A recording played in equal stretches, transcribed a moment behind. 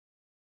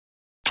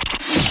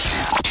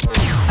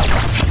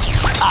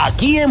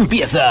Aquí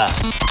empieza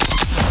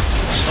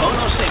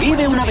Solo se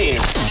vive una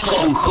vez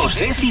con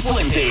José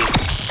Cifuentes.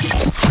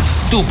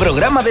 Tu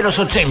programa de los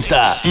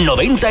 80,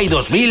 90 y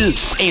 2000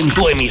 en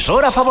tu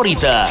emisora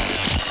favorita.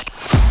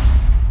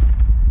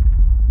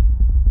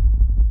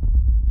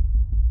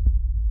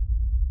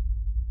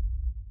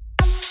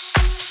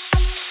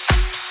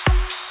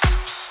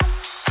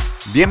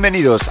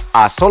 Bienvenidos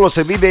a Solo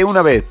se vive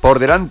una vez, por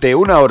delante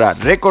una hora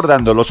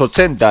recordando los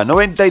 80,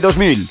 90 y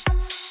 2000.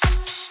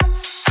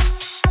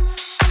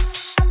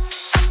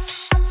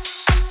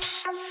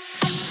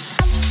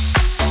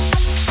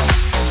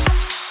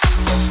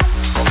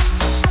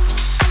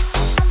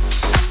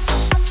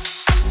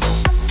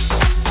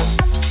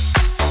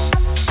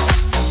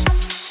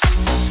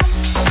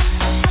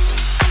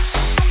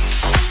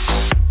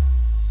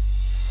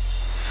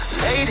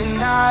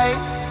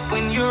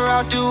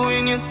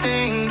 Doing your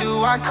thing,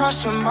 do I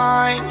cross your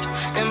mind?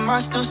 Am I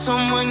still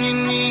someone you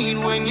need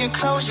when you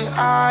close your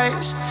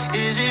eyes?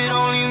 Is it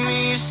only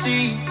me you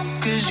see?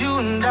 Cause you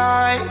and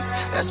I,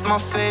 that's my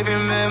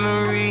favorite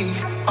memory.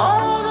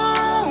 All the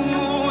wrong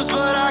moves,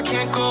 but I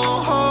can't go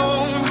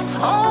home.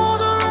 All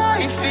the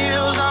right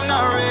feels, I'm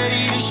not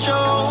ready to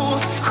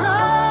show.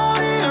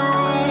 Crowded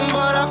room,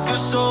 but I feel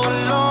so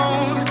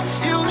alone.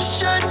 You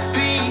should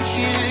be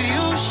here,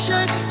 you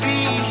should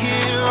be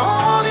here.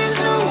 All these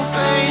new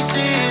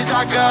faces,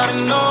 I gotta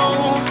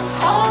know.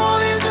 All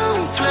these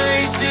new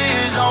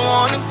places I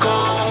wanna go.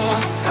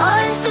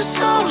 Life is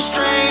so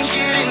strange,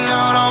 getting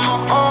out on my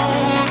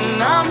own.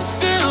 And I'm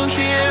still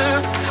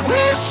here,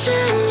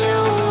 wishing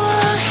you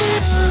were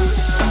here.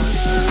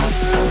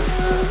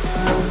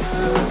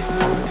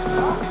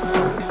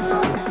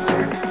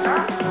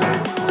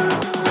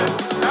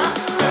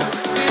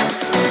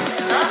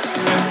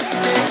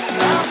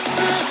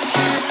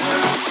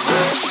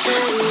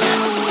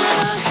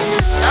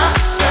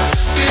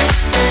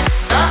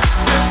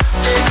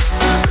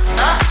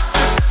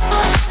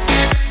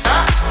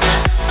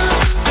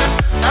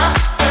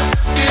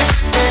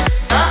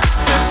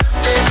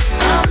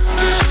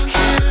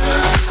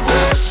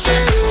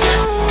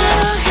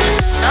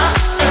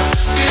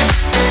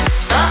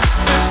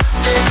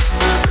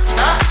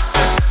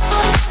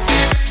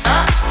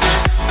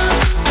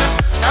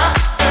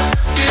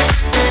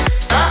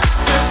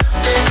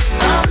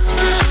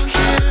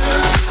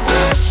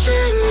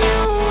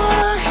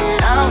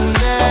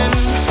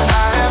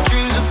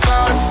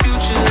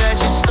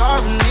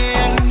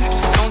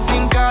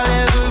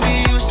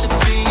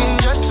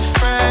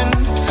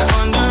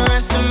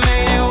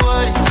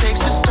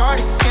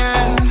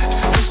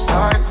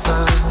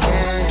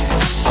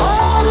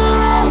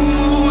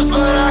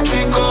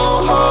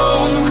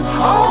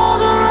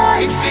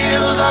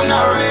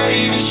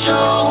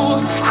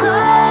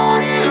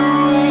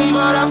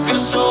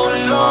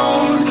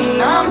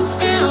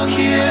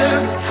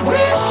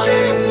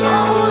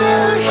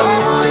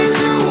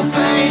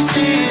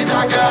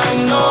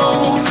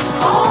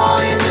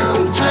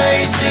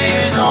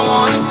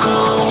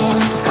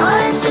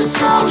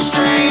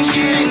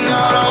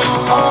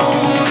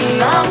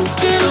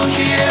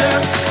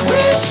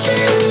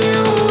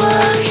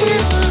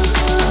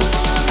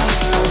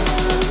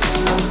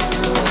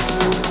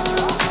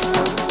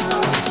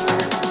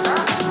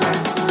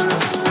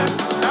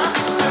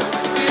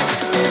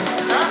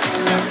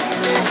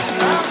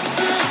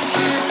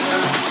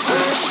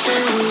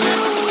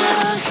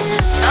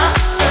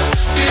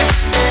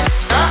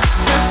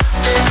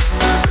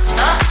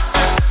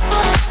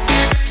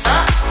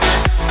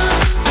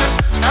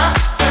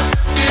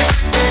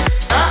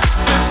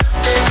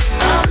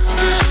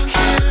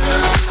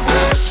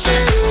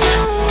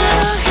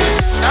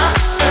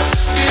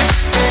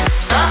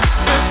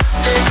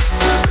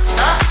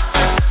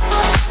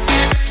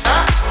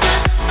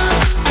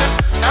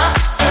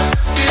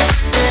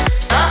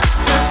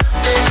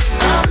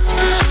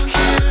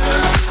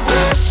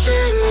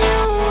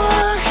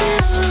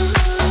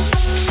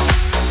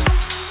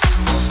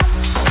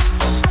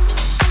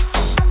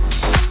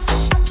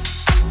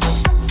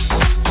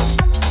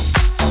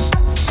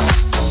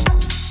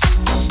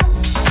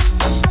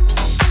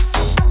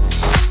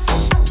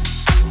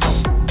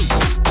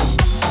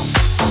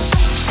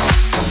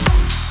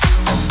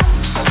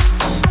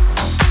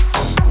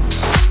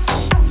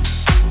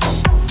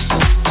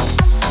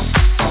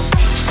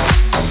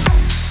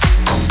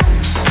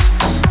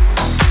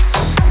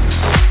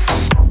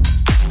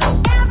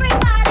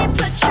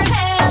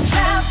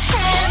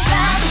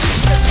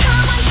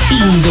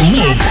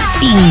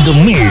 In the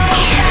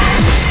mix.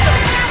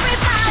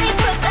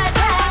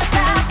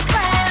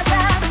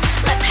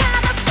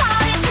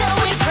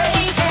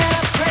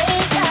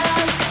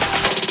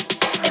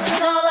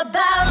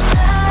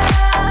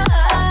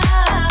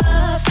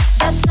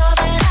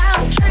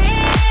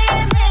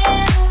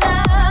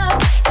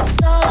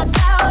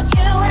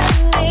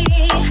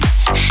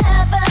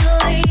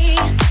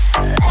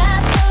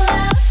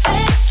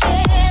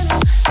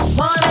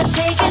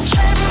 Take a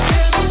trip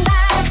through the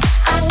night.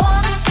 I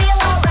wanna feel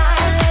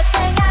alright. Let's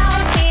hang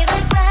out, be the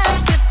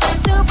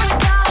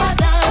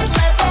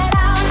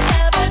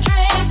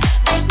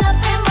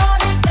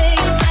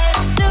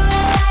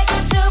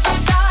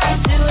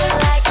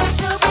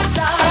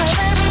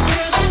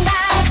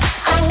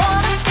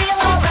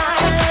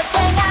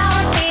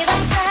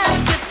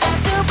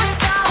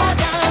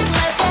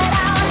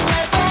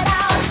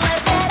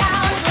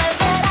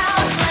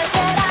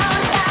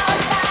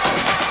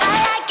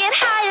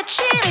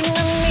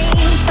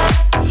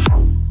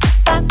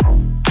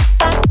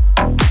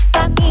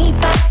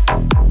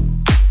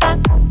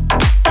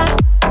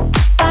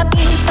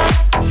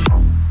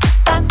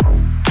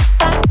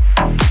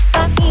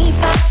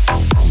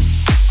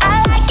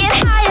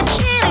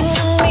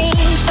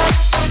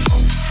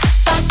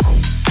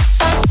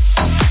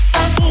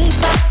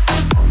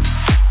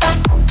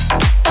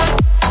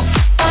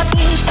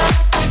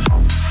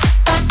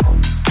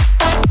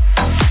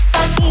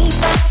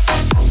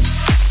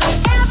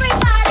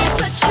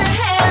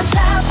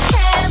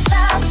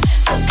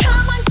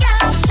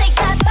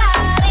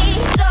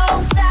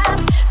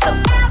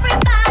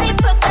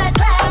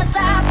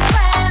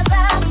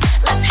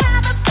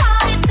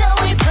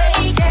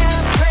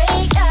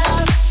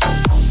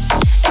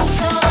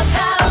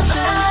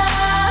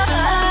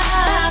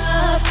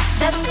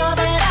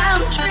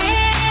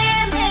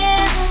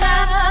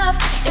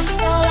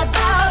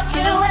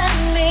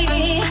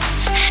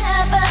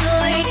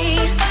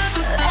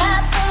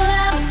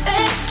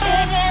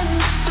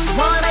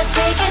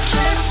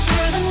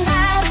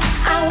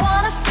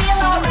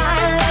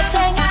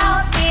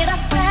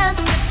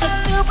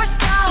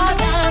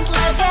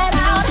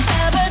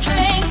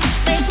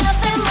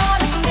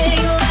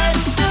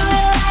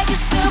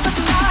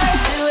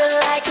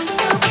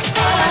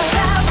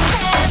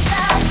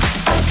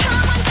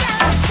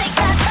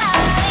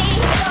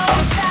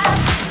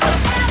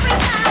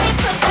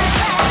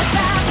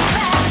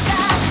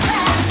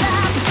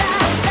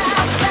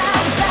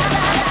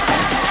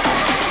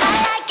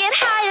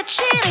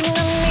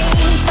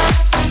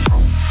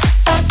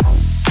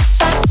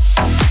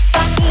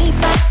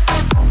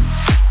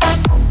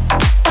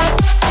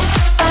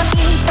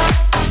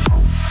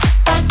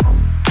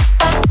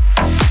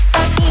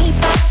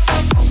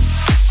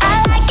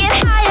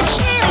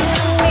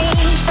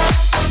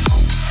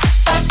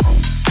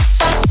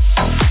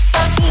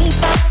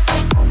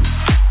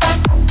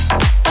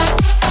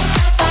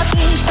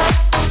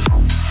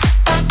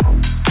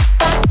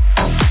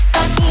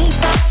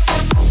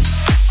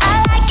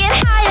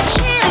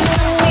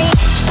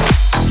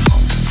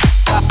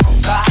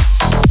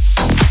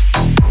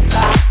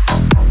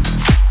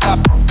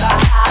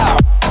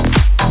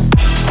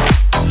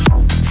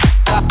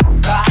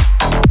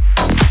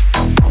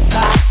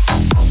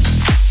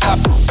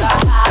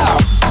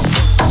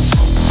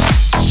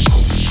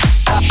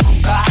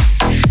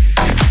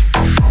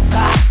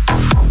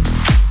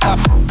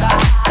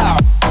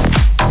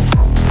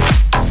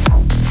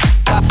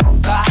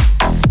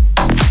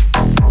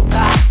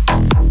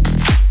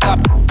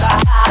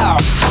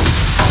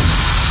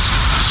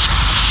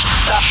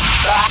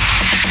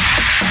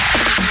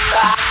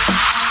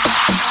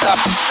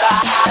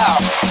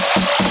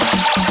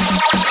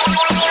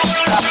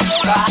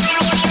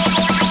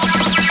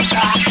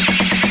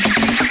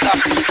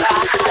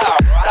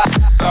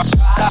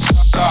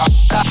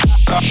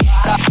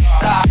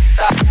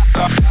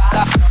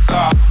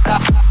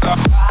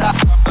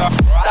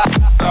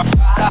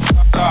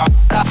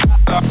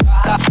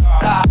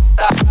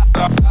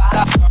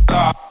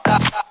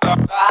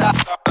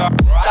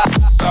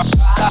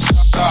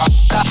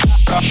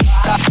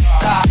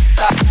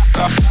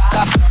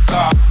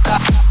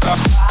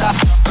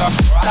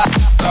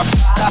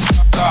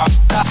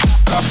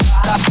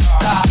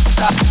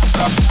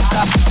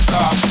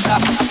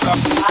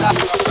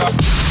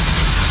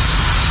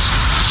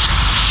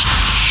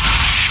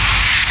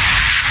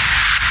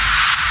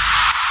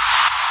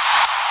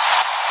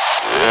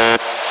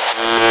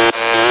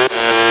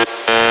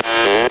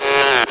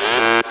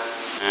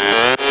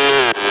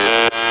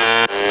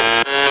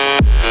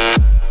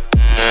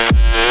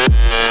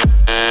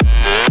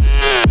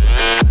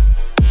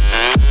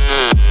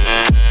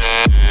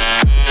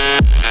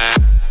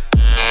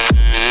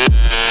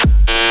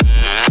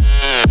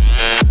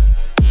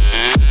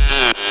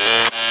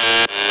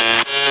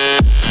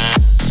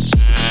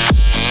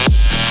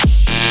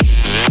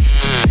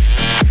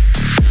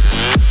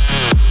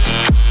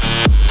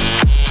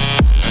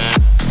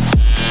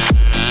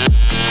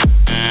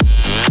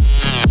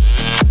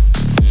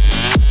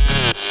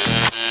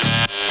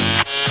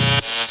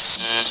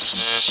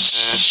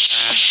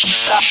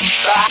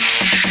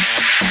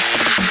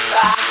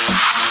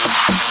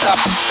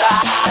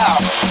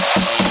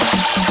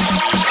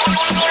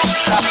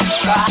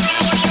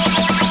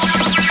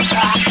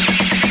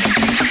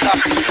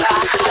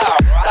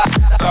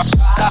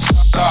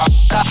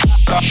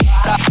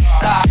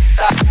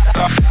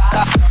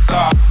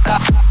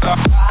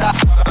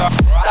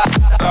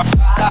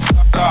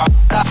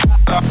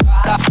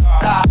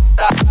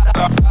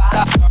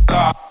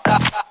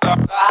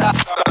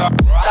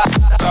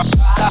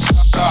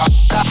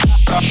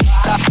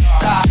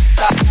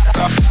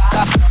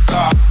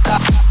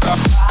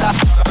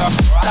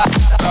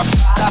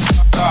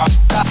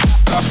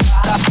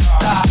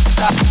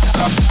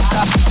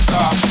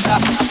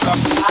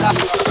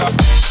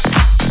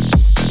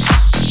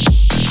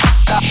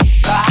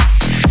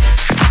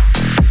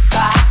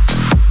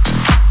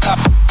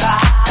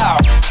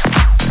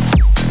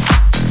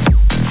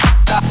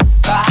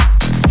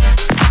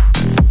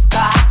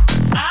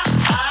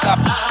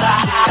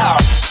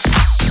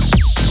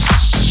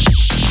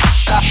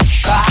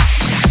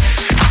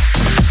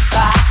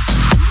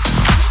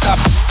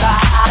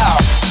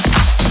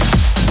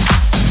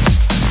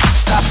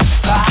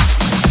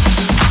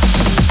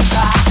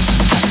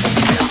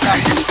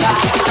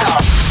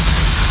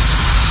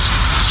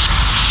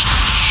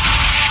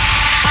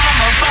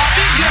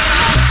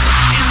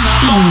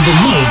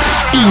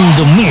In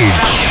the mix.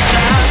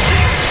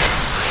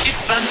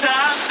 It's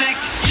fantastic.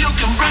 You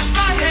can brush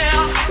my hair,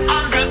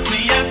 undress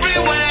me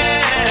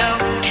everywhere.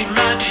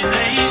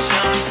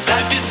 Imagination,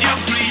 life is your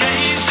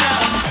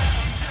creation.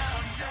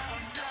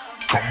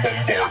 Come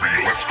on,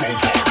 Barbie, let's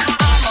go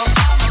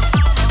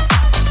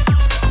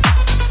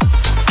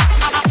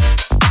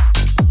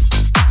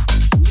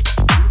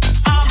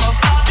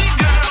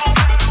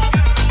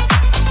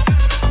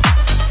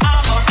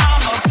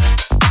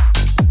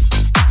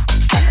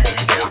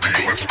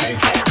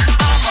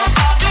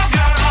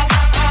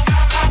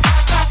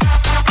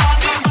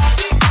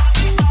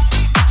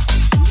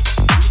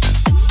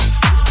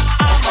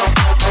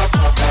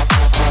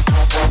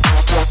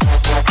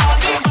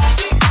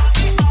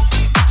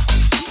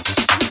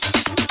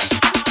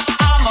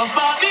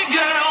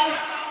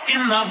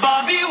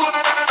party.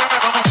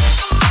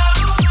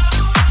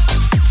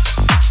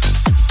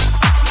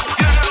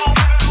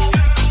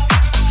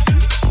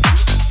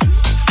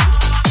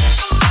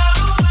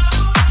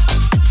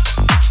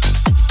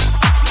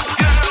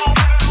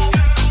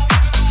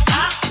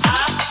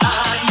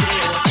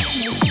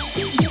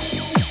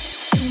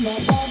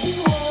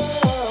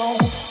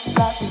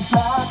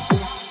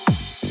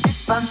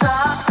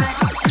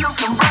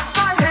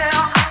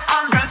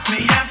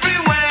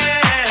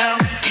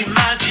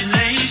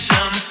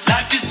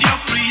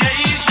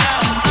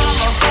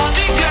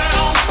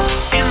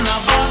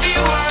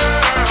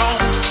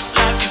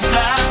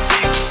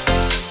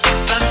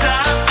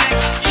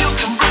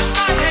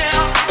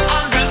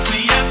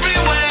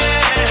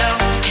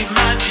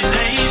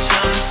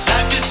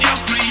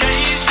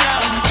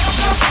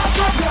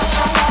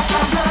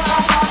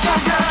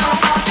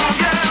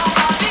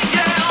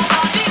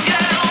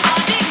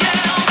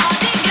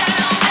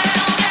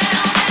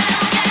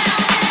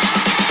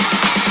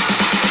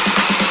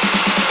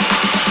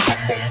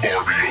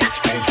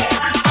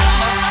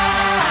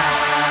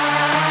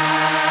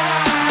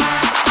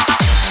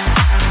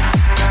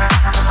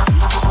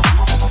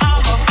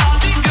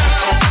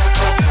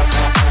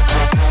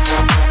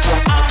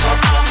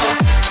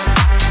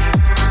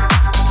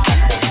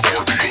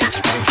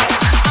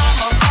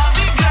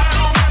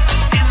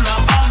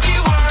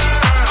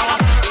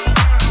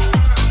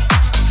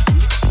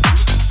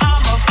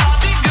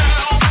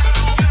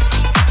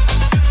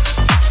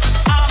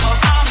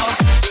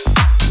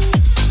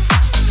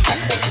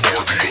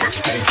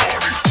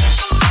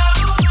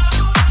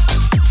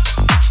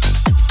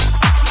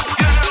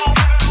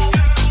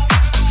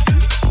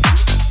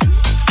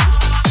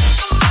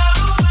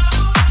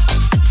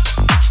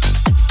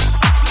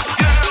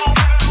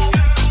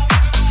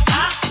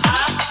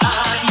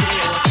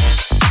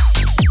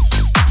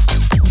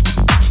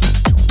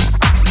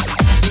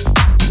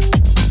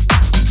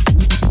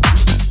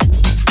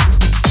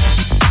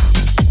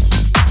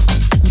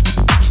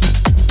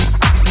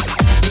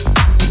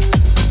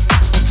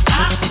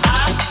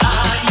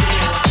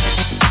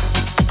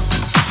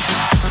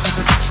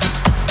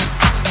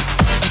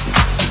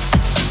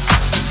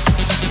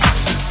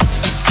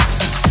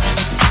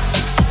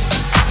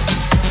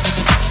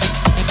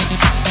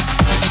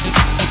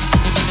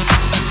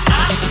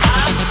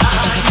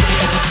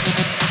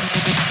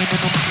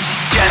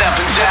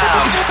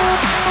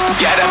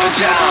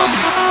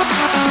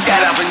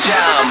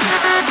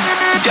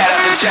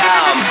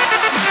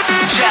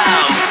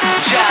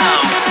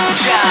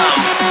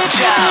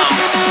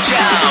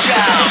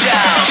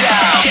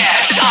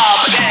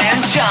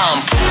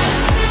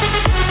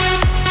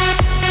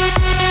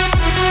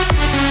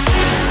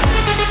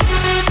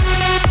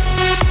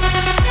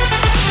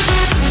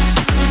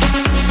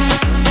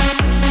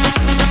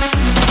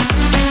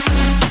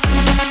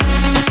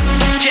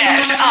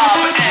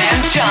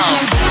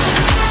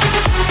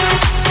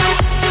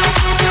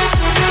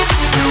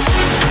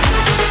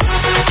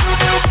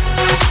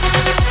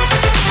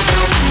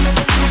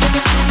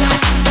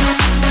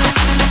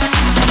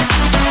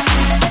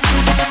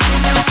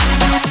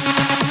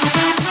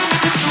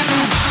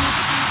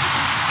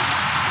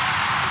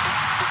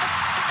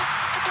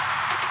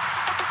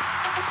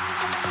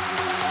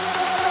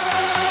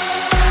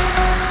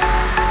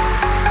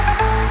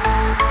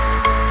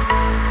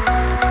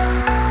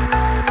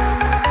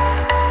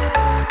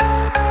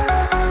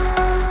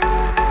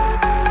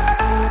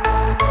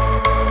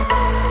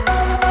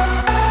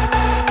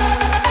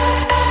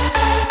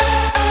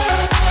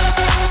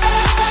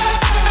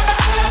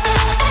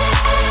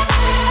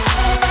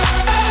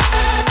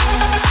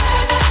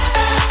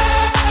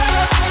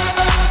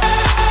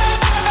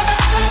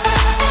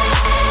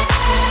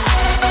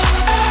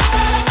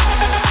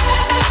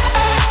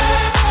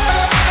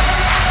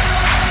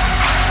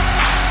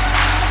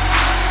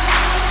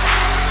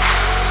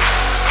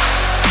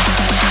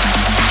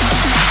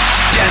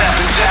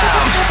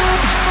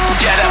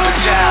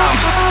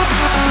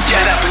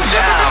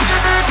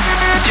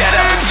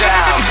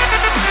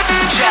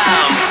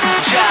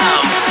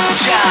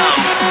 Get up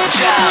and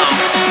jump.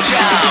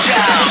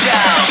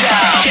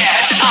 Get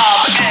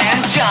up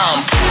and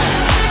jump.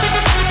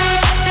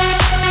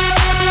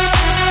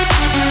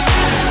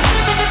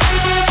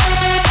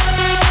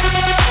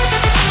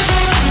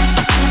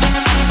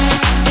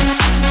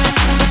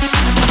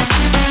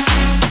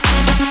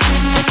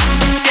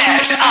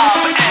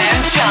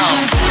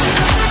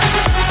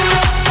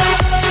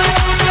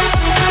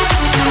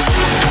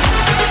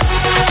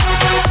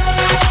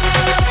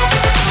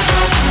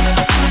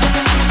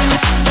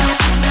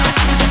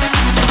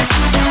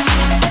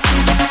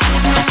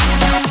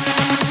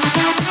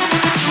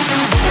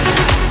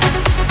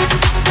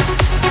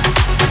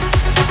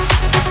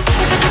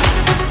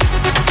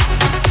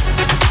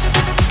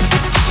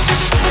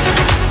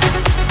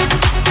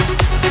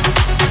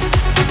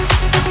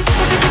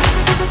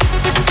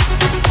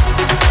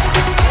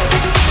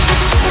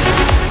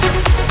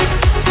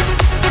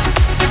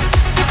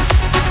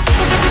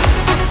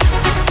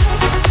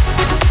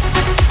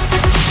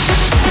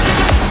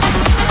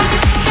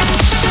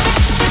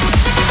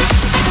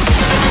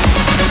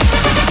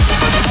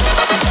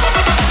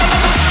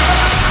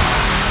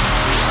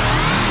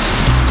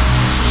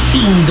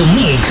 In the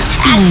mix,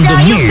 I in saw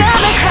the you mix.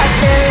 from across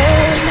the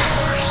room.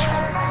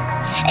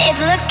 If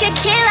looks could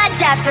kill, I'd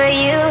die for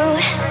you.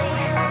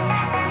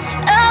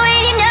 Oh,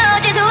 and you know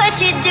just what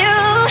you do.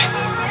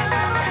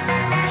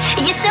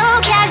 You're so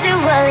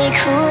casually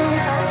cool.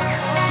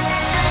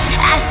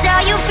 I saw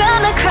you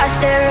from across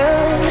the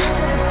room.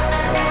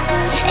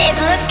 If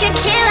looks could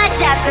kill, I'd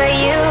die for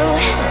you.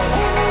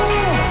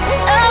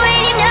 Oh,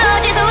 and you know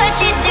just what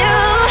you do.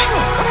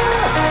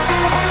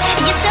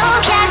 You're so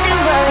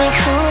casually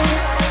cool.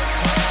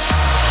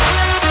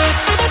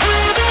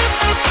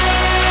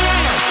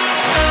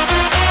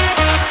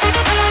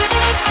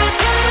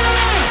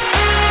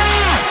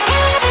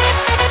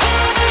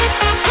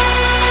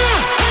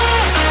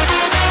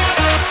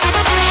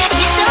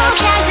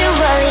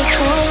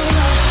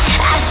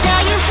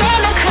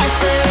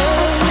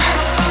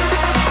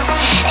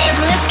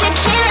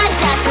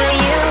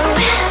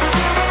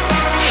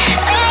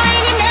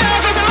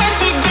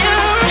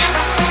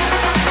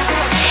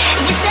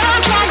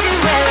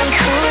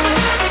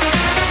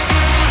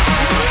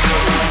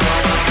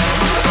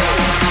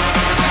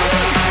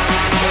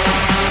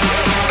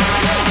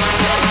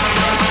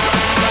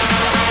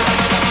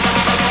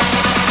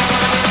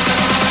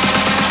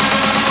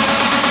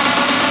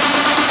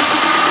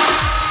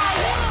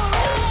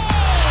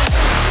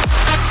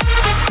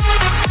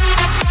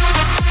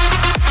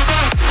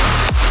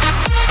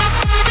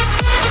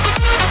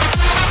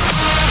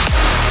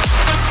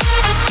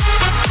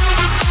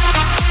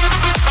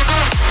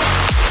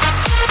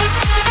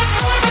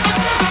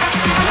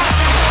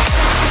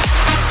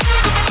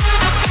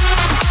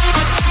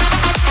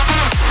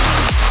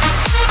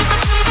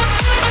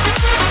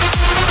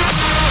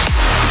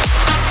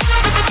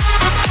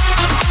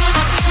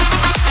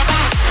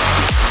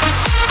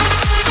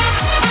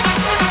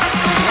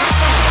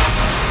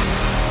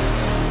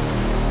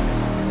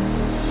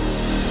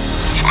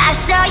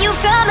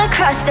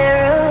 Across the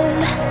room.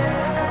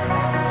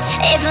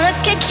 If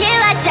looks could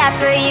kill, I'd die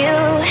for you.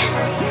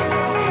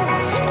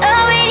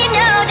 Oh, and you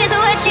know just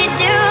what you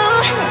do.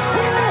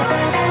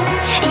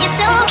 You're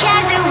so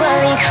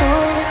casually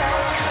cool.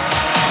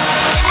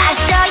 I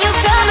saw you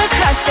from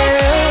across the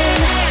room.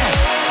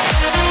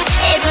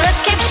 If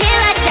looks could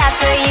kill, I'd die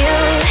for you.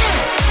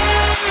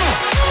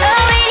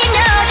 Oh, and you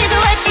know just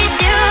what you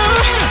do.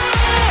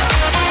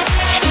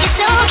 You're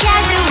so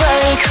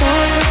casually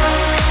cool.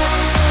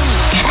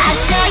 I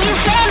saw you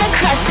from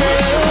across the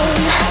room.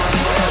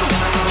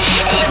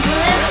 It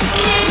looks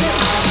good.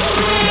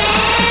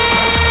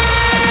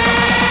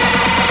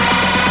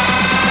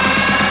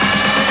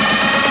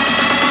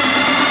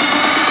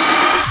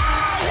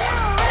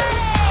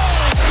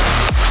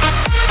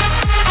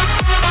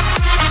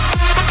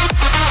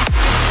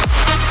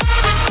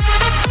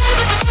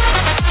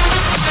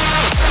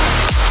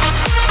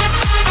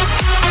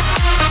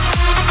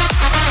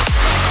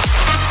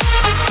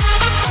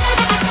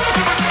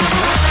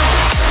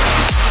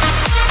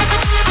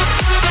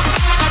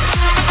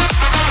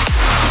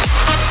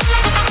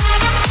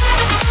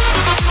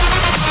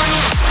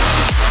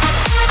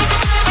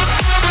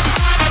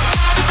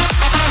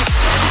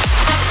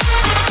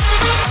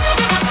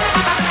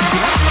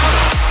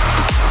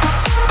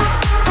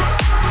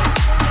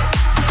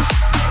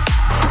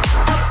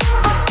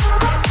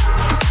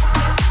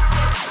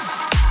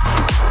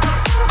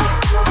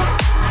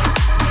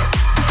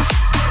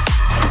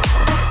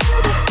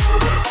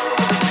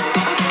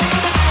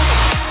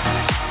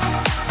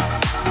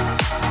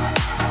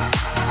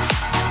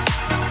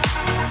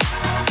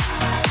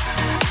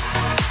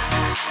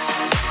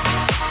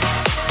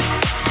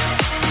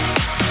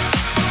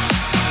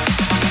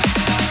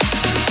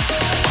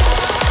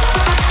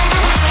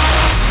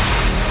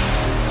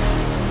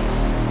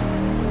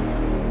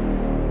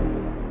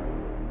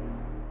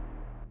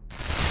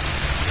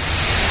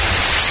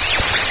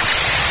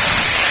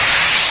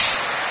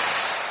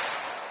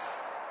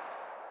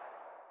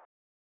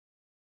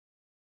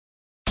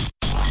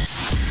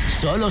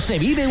 Solo se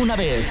vive una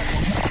vez.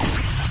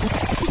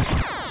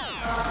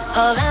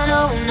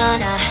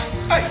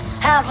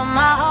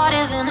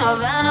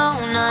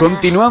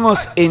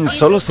 Continuamos en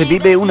Solo se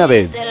vive una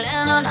vez.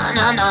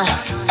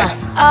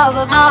 All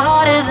but my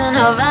heart is in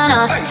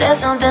Havana. There's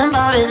something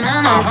about his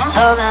manners.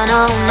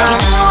 Havana, you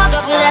know I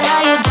fuck with that,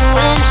 how you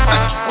doing?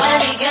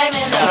 When he came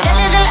in, he said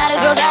there's a lot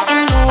of girls that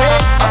can do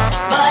it,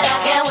 but I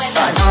can't wait.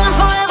 But no one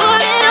forever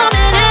in a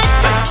minute.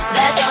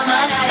 That's on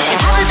my night. And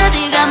Papa says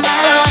he got my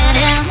love in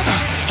him.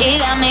 He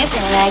got me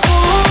feeling like ooh.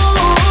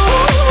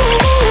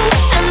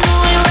 I knew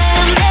it when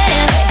I met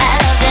him. I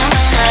loved him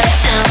when I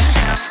left him.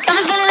 Got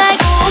me feeling like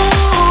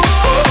ooh.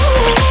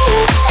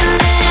 And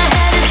then I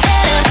had to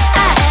tell him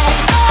I had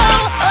to go.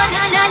 Oh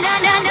na na na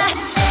na na.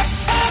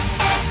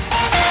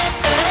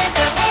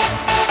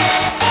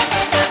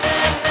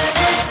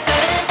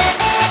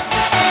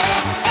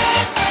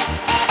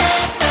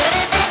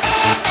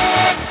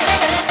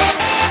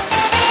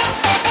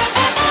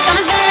 Got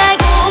me feeling like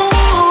ooh.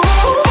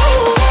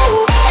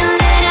 And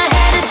then I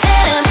had to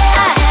tell him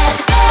I had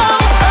to go.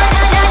 Oh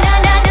na na na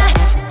na na.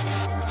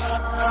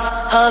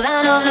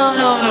 Havana, no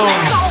no no.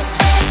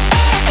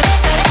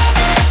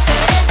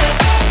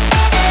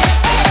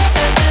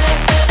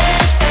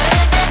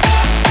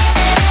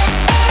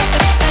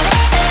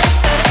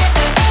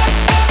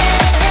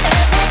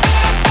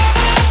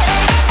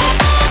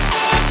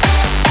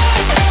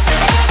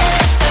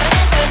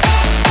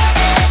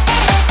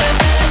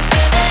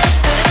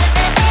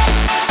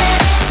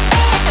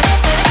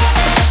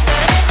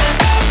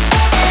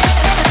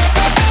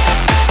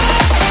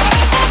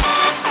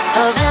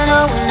 Havana,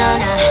 ooh, na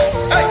na.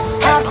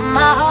 Half of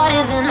my heart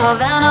is in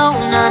Havana,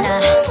 ooh, na na.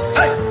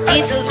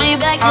 He took me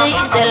back to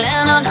East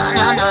Atlanta, na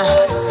na na.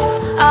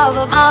 All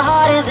of my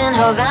heart is in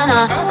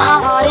Havana. My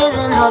heart is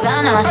in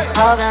Havana,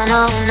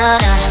 Havana, ooh, na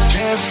na.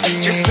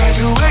 Just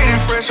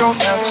graduated fresh on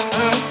campus.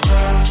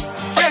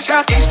 Fresh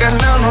out East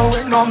Atlanta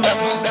with no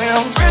members.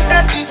 Damn, fresh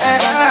out East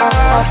Atlanta.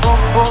 I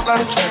broke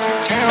like a traffic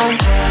jam.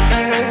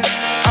 Yeah.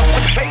 I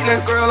put the pay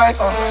that girl like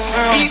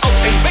Sam. He go,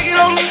 they bake it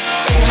on me.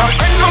 Try to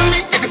crank it on me.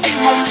 Get the beat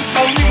on me,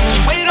 on me.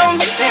 Just wait it on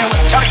me. Damn,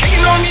 try to cake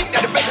it on me.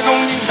 Got the bacon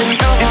on me.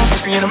 This is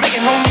history and I'm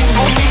making on me,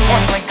 on me.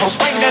 One blank post,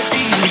 bring that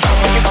beat.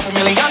 If it cost $1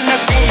 million,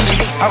 that's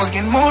speech. I was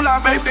getting moolah,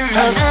 baby.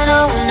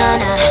 Havana, ooh, na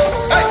na.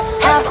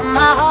 Half of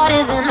my heart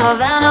is in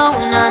Havana,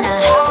 ooh, na na.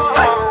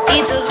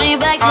 He took me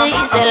back to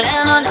East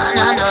Atlanta, na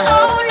na na.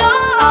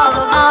 All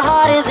of my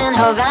heart is in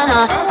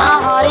Havana. My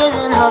heart is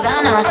in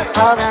Havana,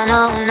 Havana,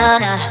 ooh, na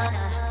na.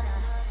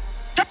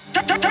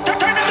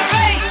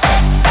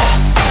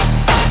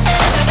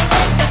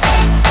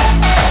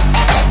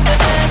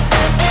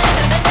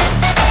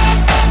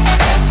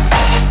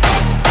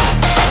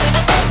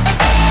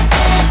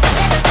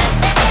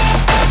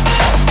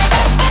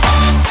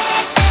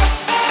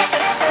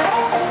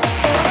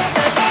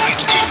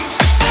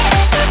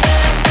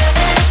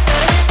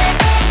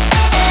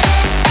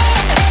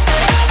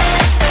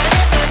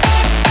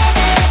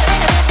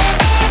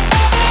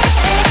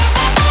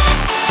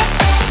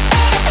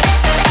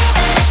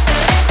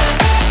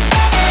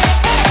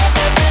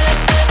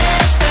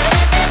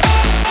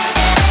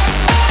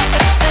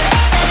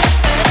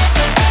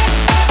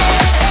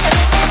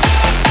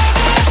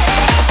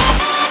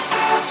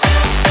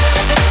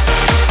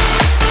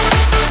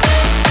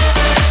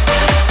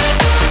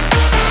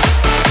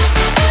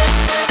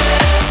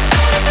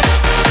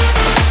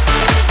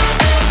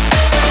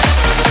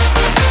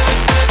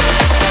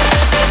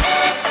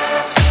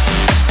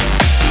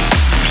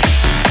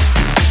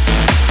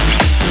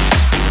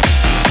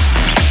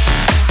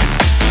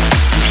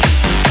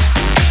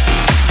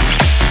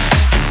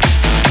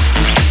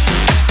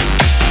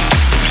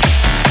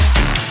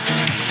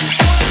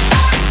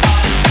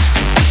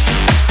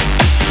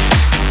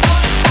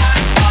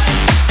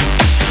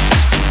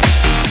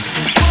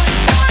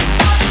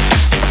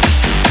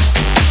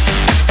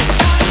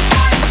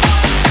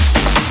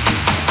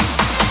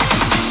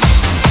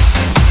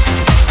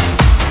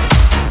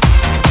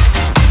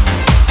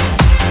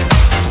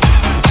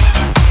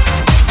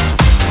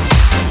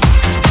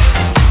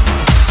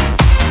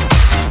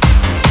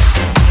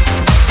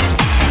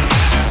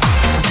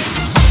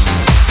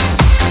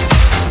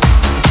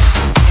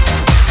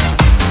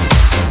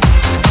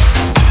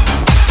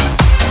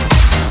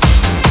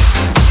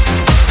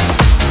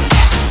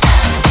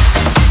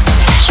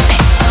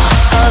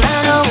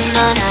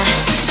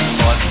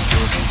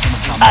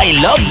 I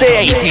love the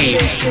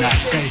 80s.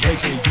 Say, hey,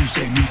 say, you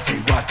say, me say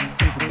what?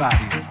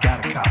 Everybody's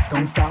got a cop.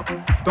 Don't stop,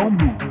 don't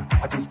move.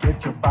 I just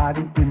get your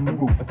body in the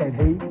groove. I said,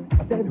 hey,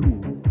 I said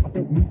who? I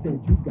said, me said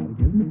you gotta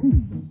get in the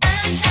groove.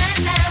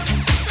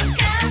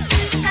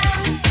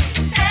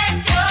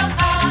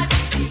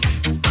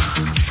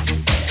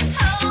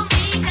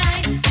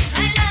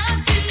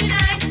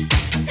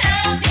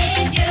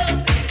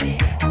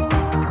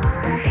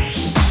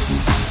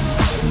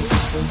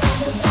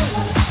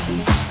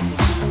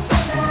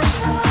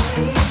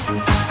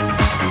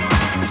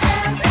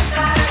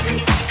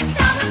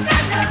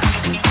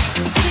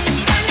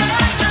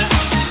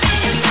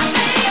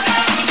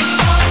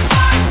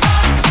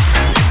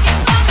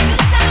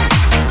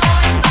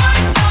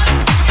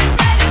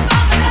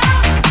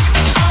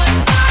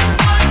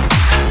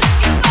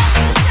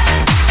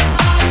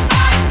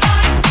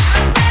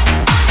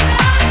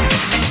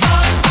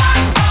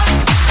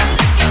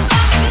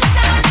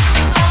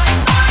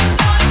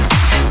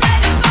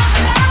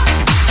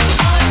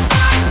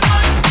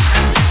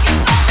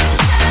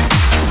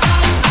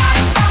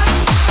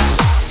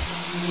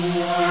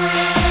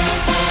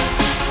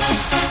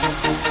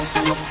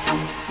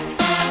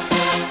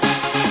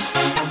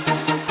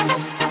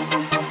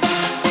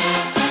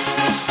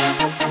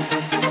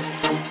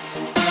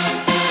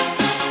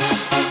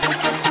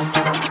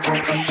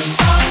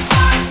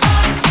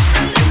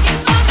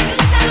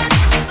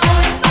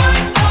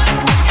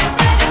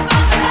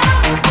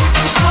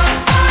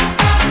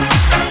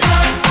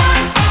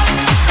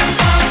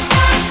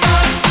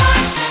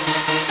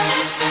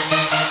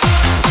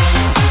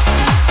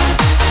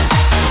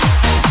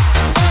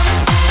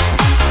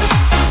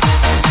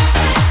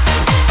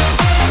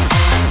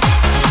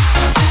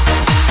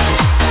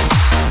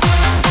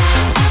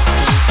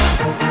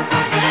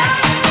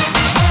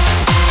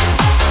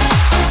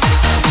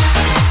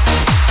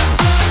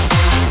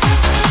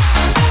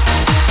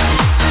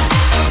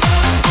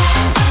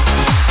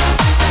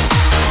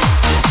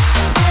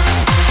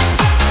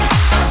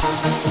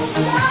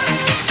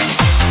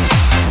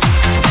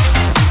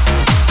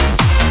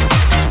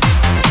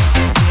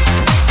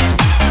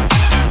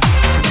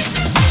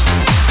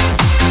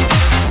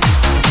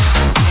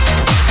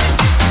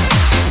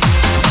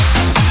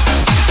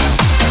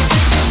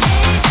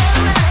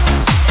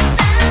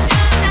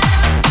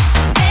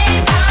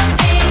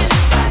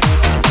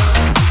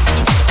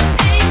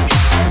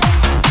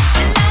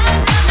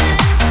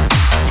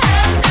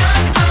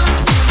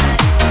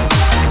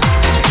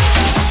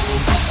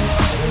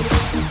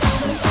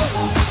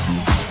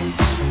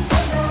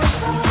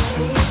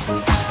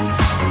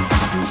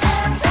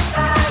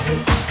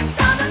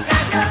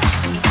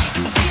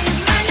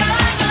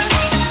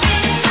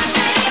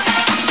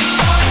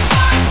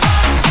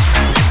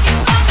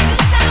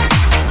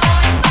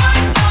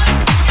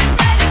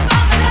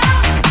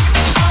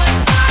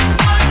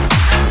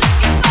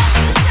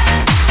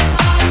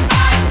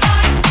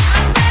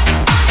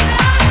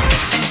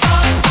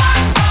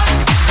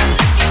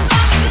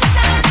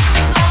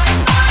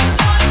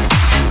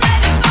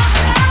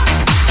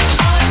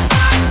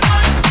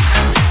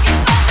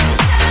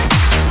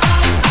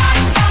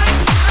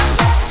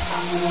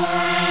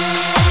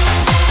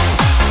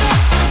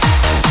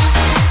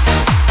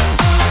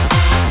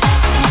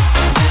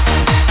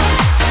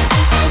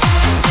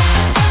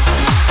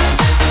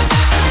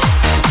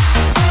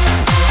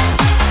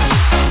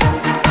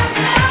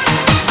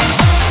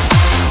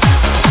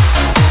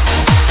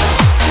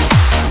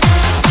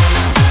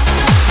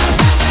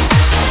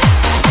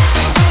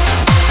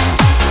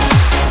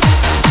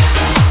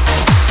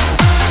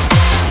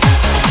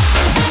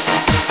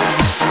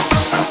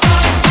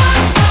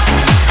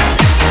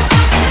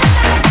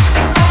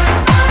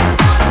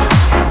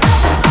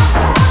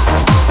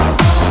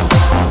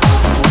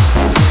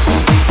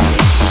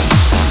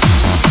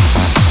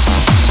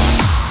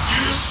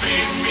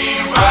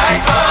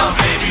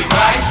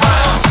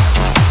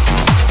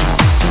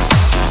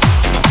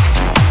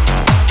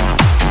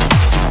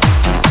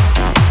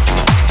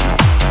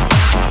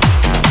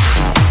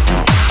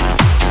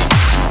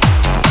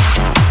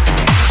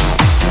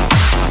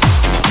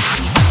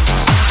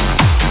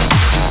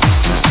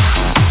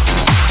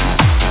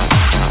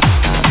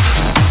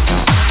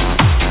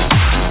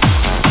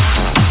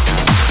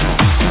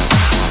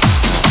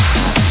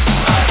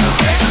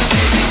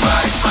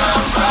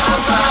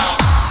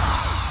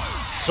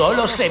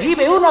 Solo se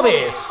vive una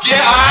vez. Yeah,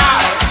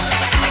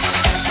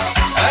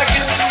 I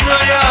get to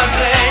know your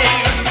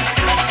name.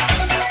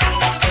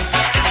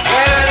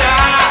 And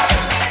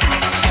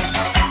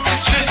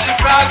it's just a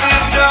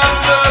private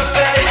number,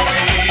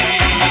 baby.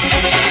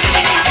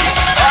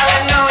 All I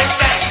know is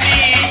that's me.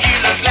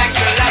 You look like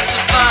you're lots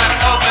of fun.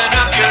 Open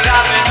up your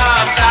loving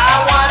arms. I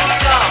want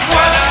some.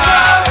 Want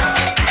some?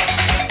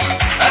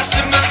 I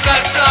set my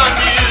sights on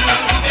you,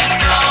 and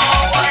no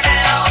one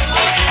else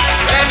will do.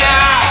 And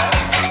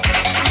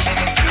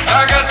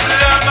I got to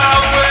have my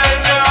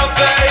way now,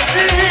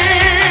 baby.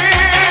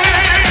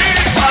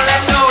 All I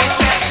know is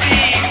that's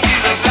me. You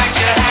look like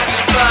you're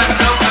having fun.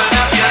 Open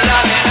up your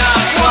loving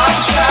arms.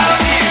 Watch out,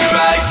 here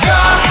I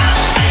come. You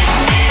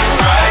swing me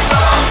right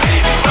on,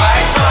 baby,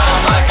 right on,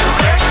 like a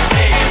record,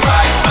 baby,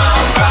 right on,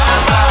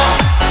 round, round.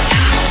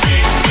 You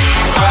swing me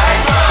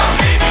right on,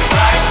 baby,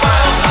 right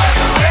on, like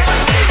a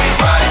record, baby,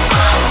 right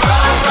on,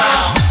 round,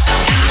 round.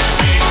 You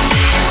swing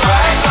me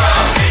right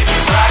on, baby,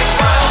 right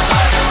on,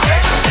 like a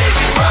record,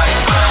 baby, right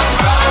on,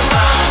 round,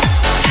 round.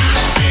 You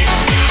swing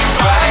me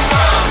right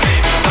on,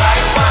 baby,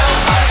 right on,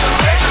 like a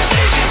record,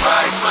 baby,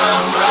 right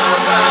on, round,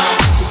 round.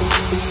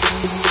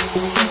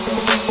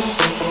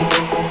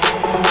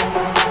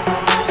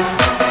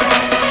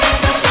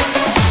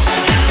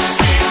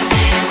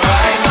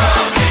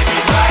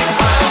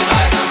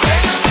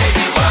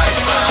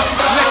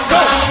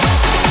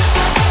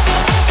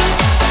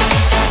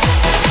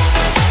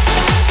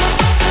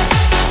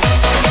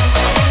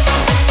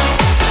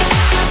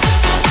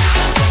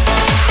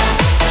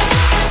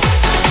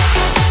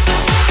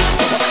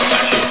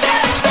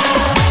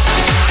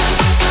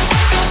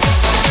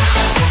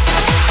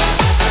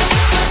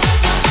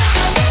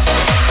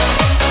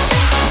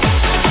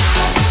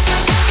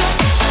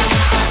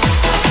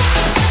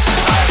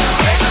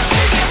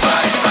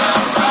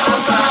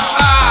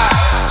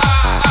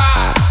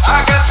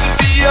 I got to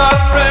be your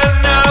friend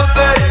now,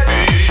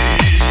 baby.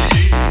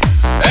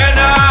 And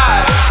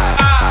I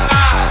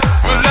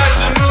would like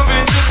to move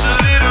in just a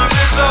little,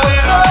 just a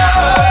little,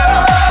 just a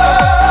little.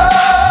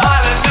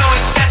 All I know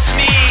is that's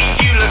me.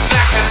 You look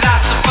like a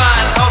lots of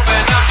fun.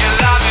 Open up your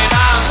loving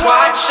arms.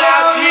 Watch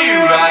out,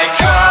 here I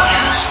come.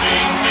 You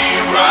swing me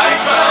right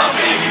round,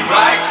 baby,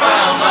 right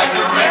round, like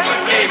a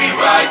record, baby,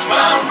 right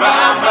round,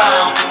 round,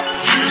 round.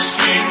 You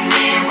swing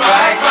me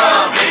right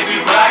round, baby,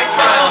 right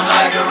round,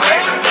 like a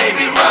record,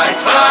 baby, right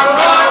round,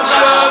 round,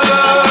 round.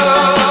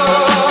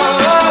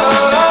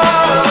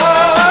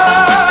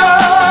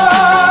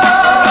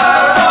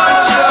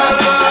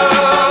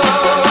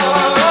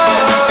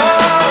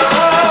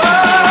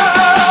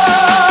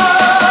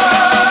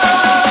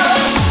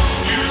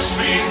 You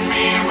swing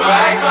me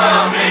right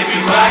round, baby,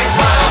 right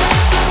round.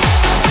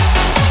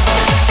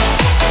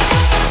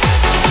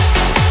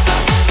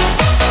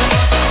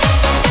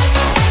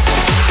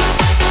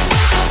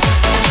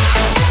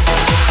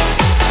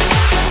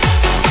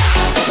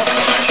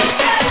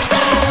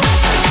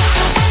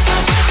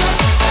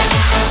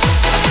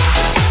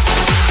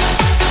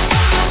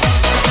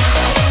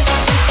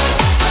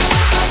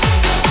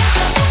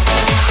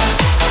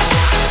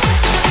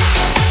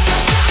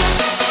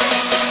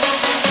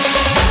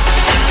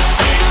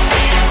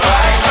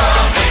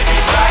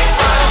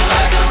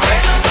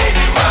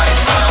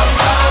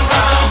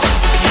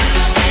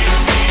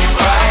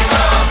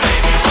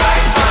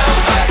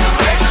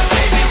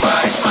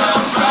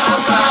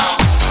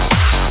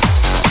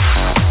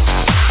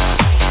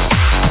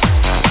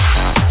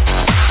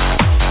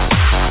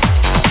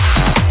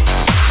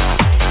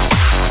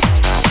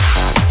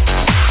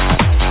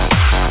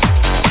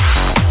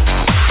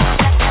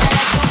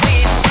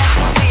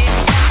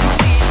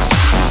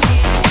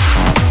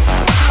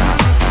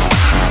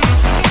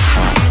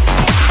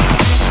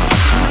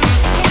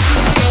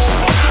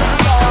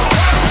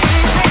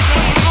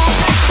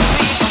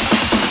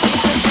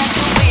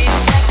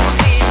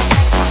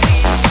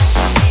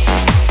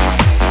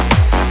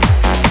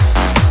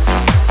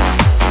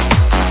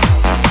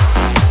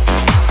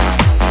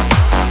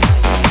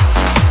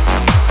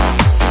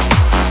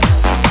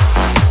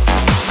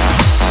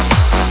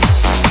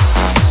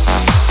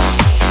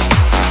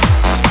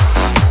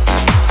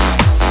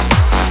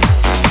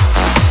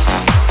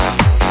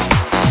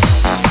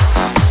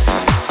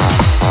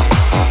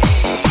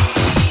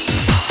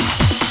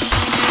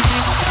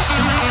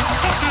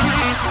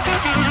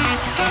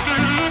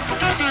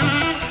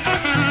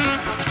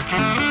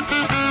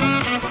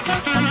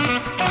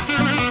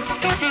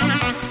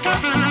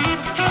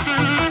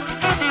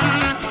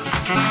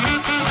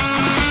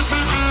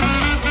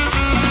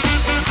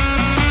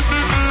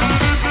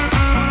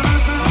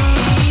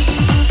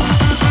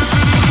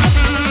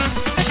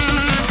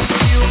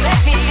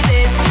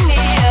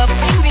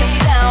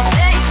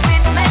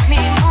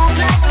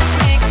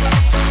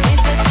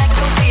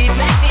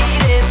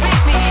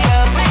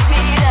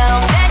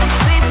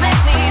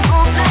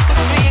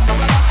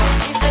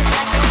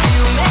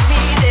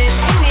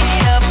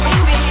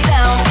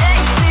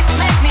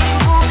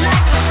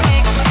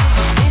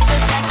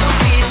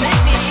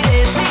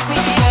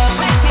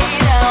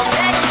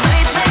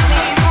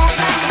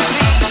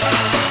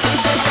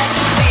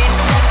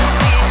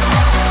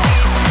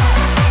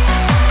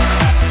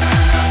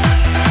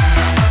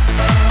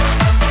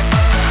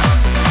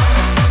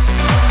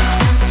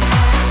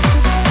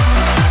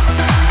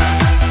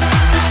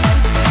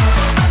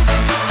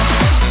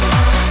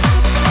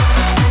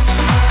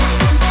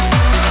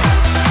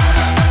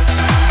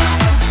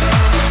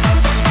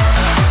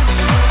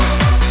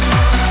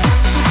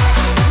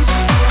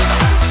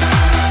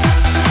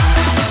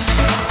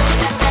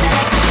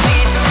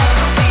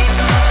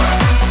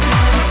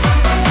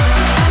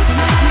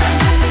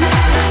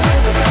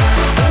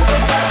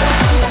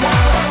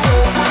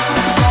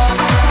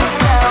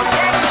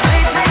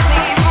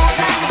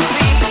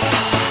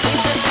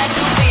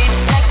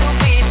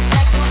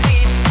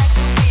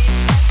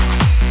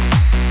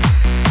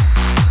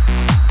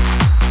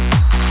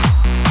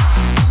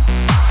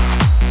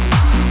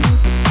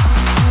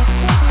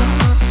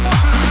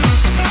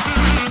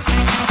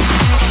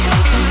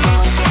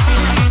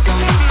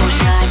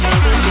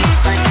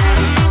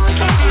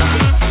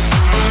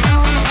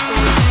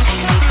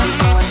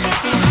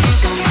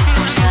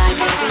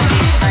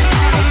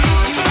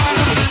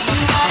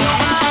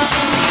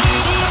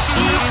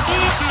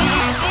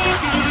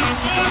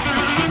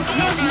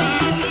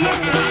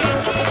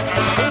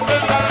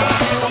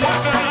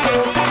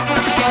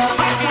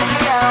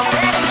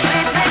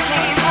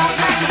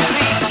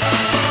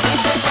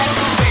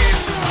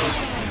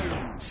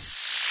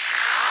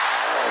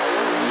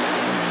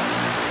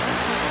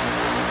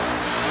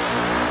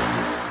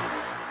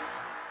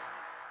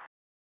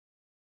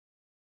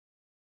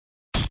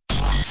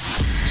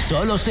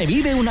 Solo se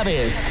vive una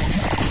vez.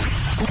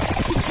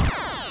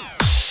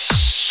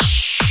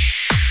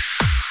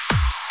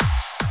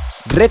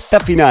 Recta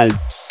final.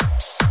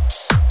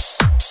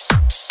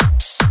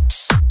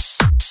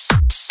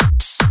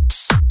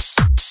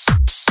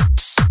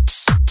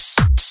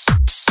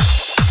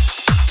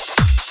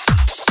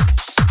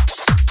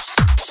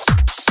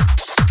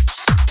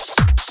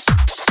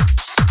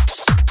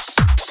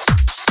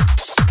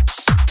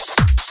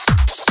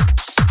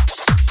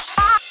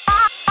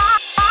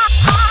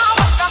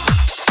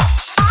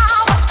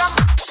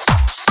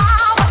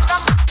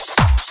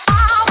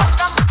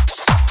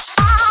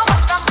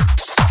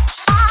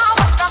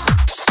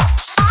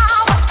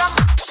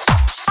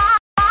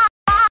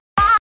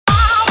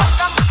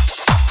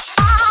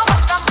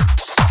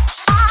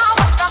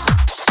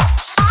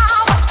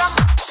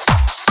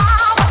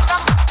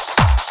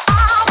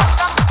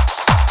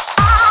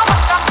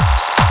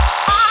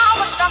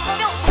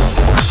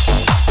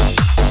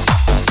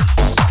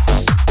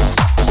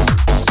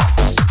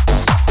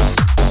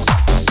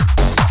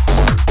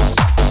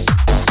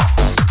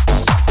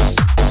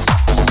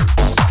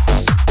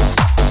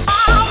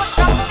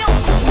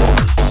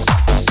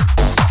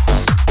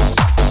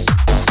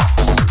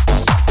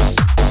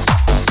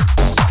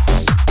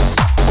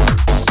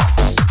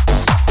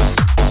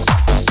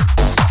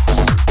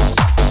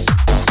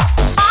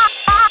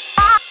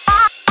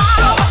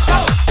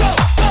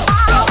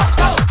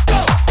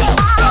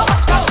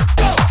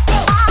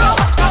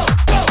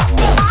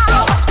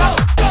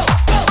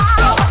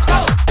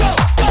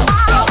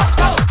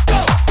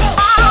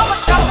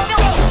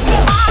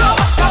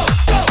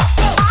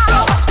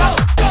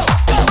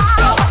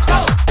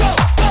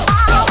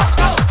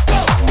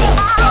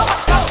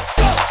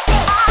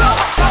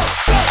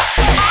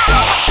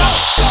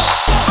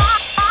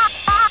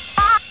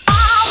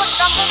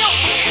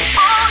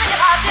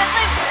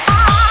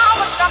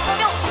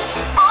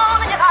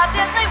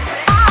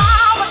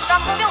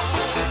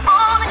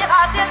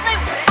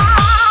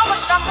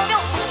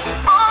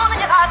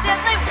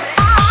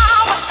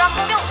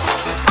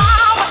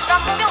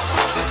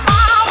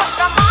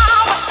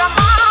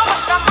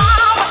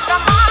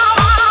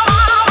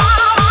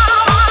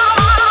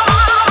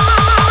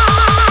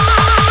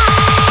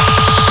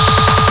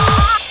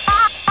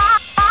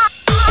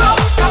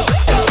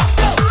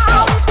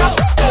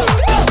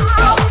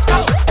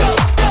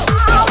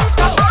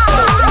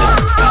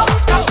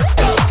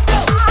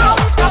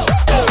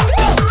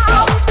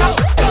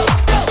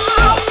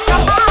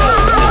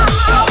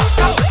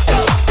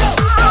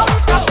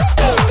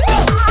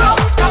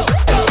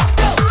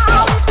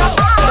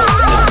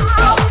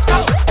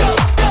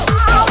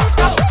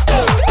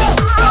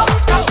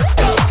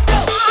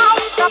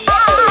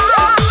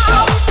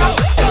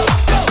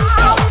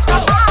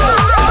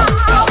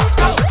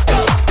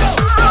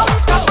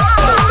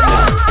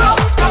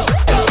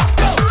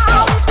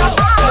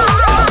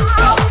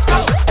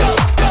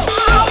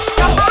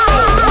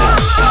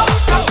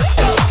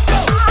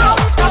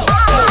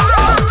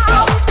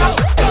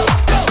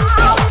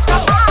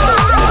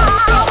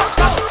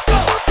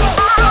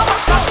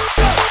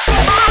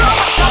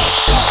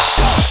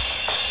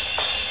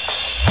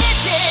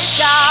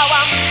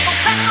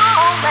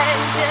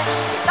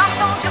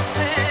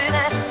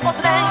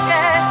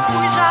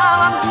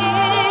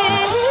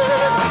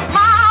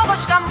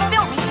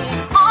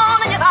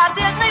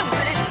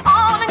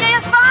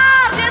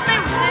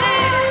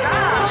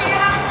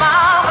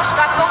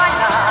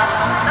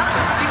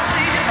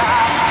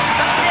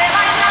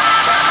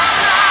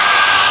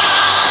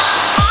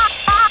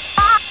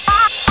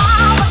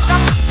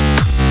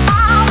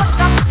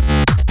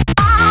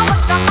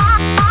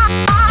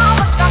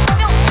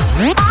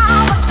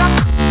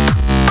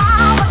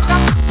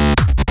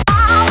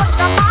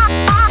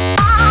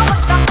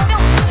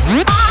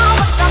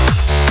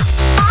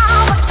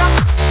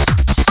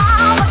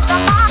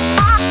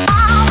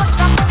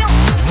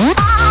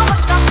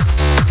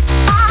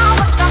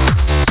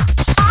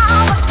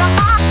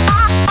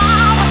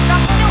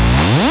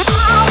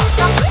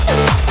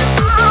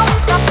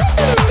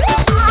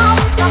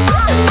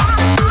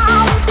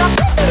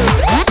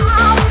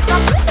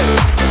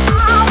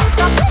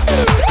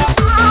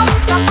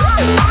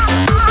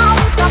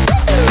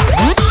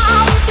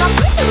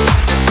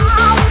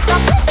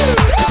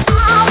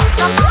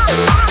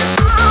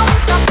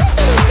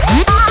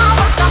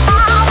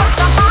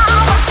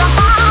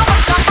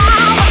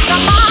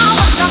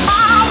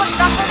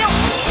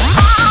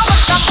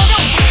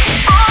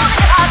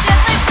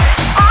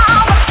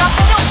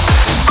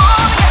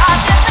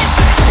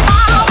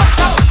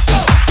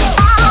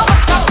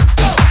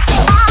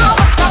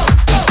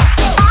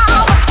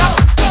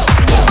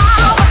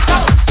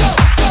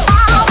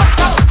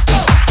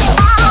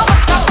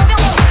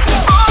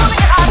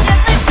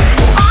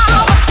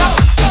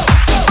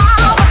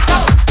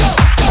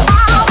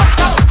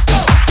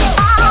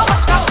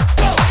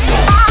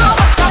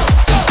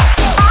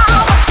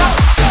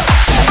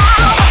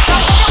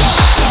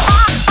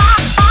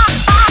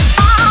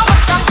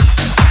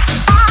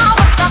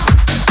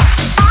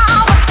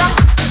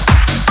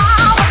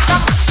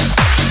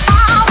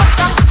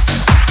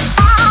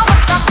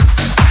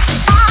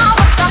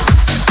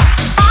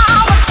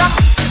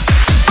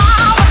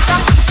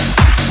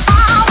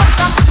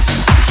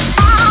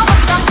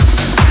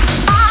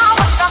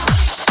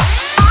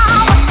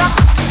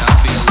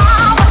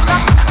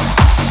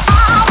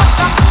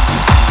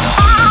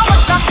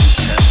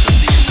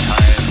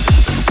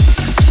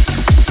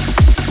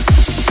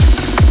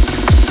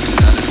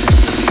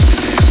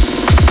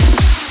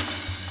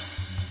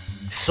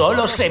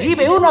 Solo se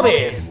vive una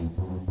vez.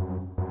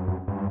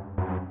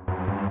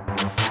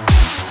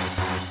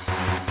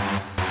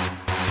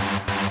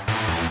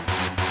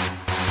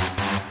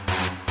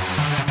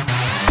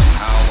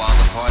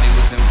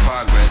 In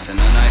progress, an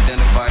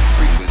unidentified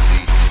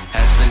frequency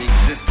has been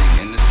existing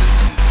in the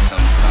system for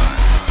some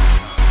time.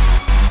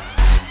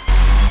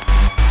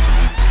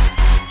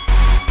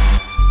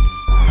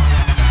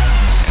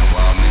 And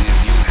while many of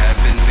you have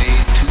been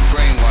made too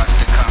brainwashed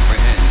to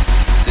comprehend,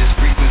 this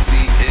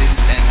frequency is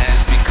and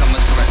has become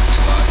a threat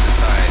to our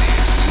society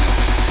as we know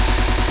it.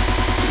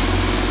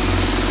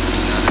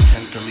 Do not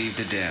attempt to leave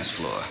the dance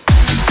floor.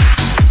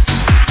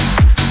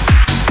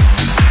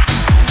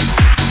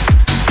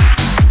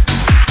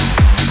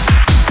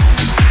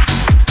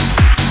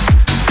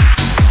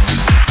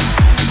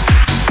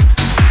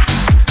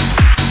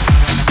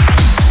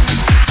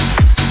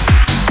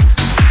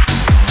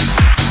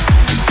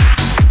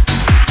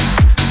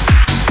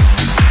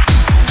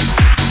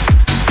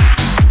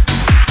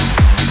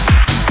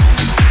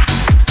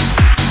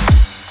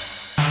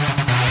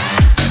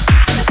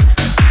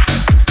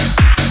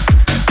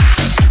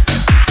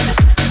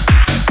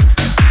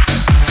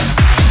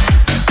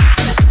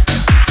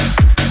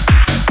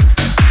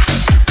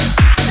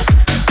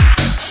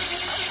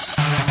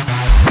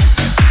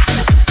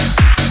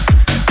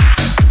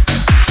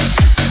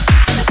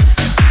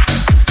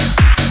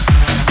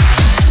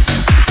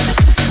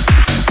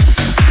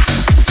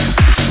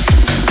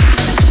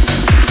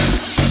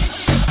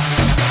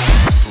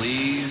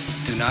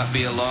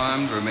 Be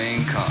alarmed,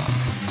 remain calm.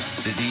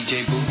 The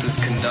DJ booth is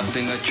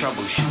conducting a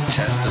troubleshoot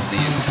test of the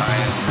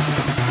entire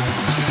system.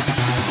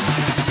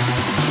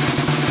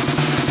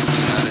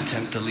 Do not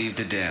attempt to leave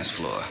the dance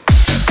floor.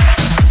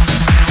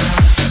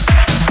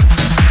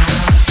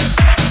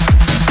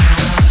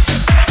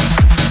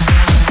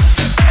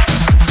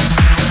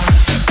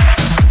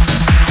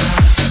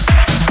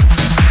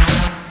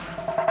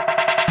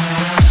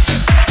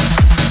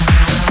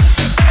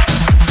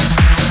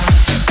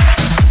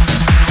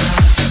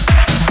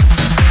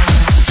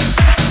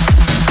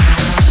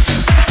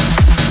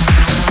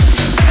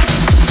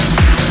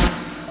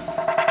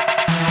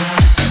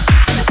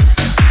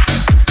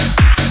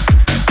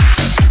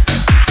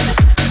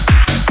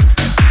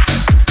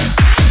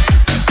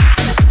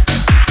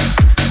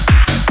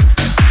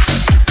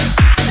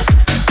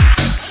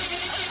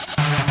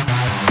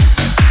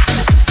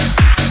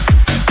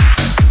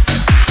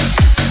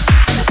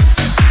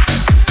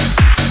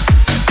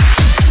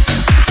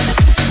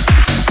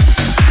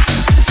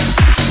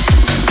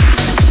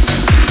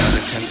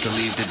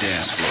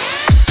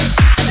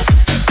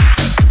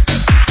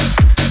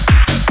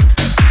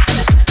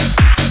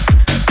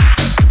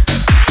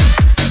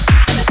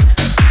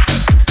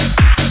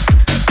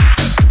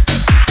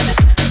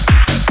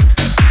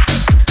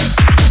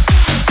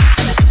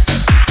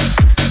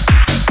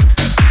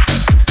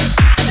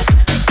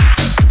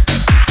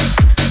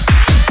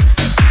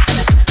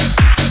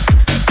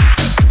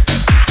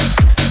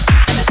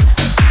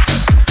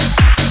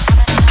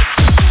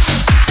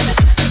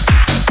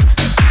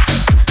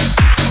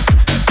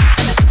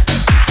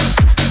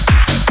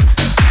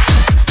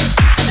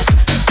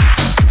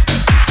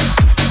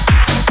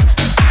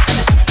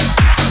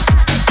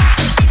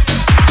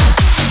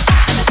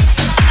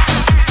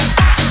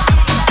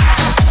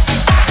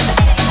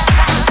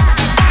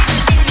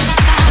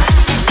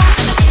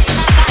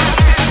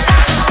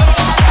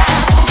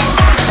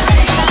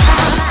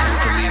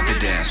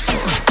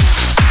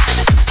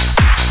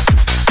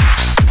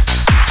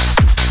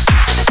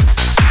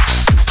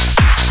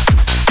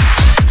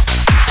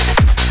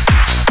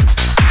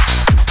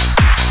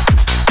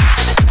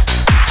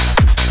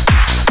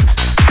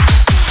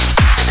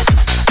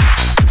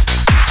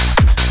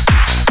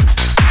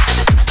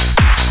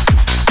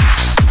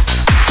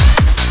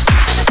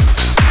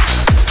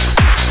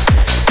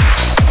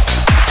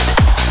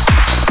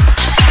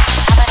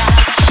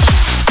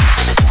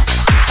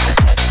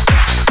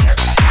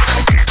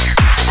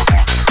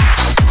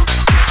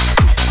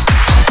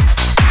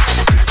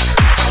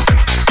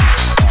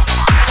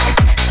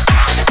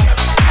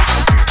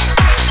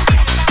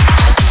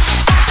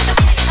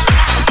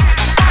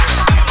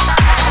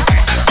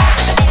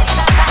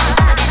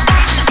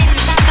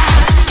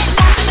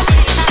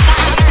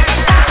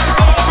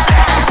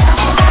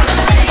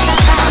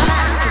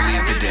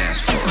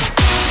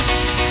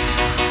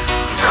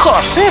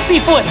 José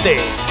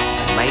Cifuentes.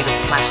 Made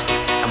of plastic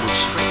and would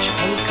stretch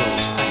any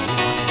girl's pain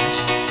like an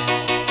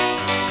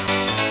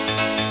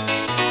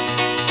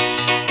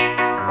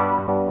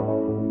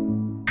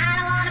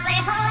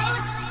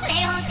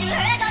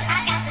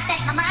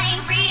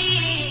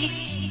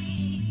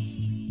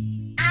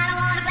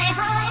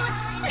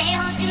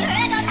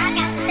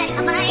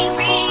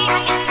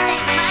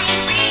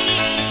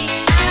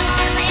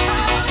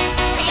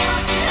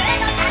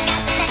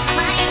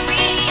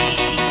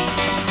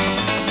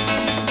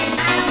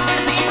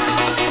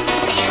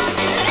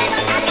I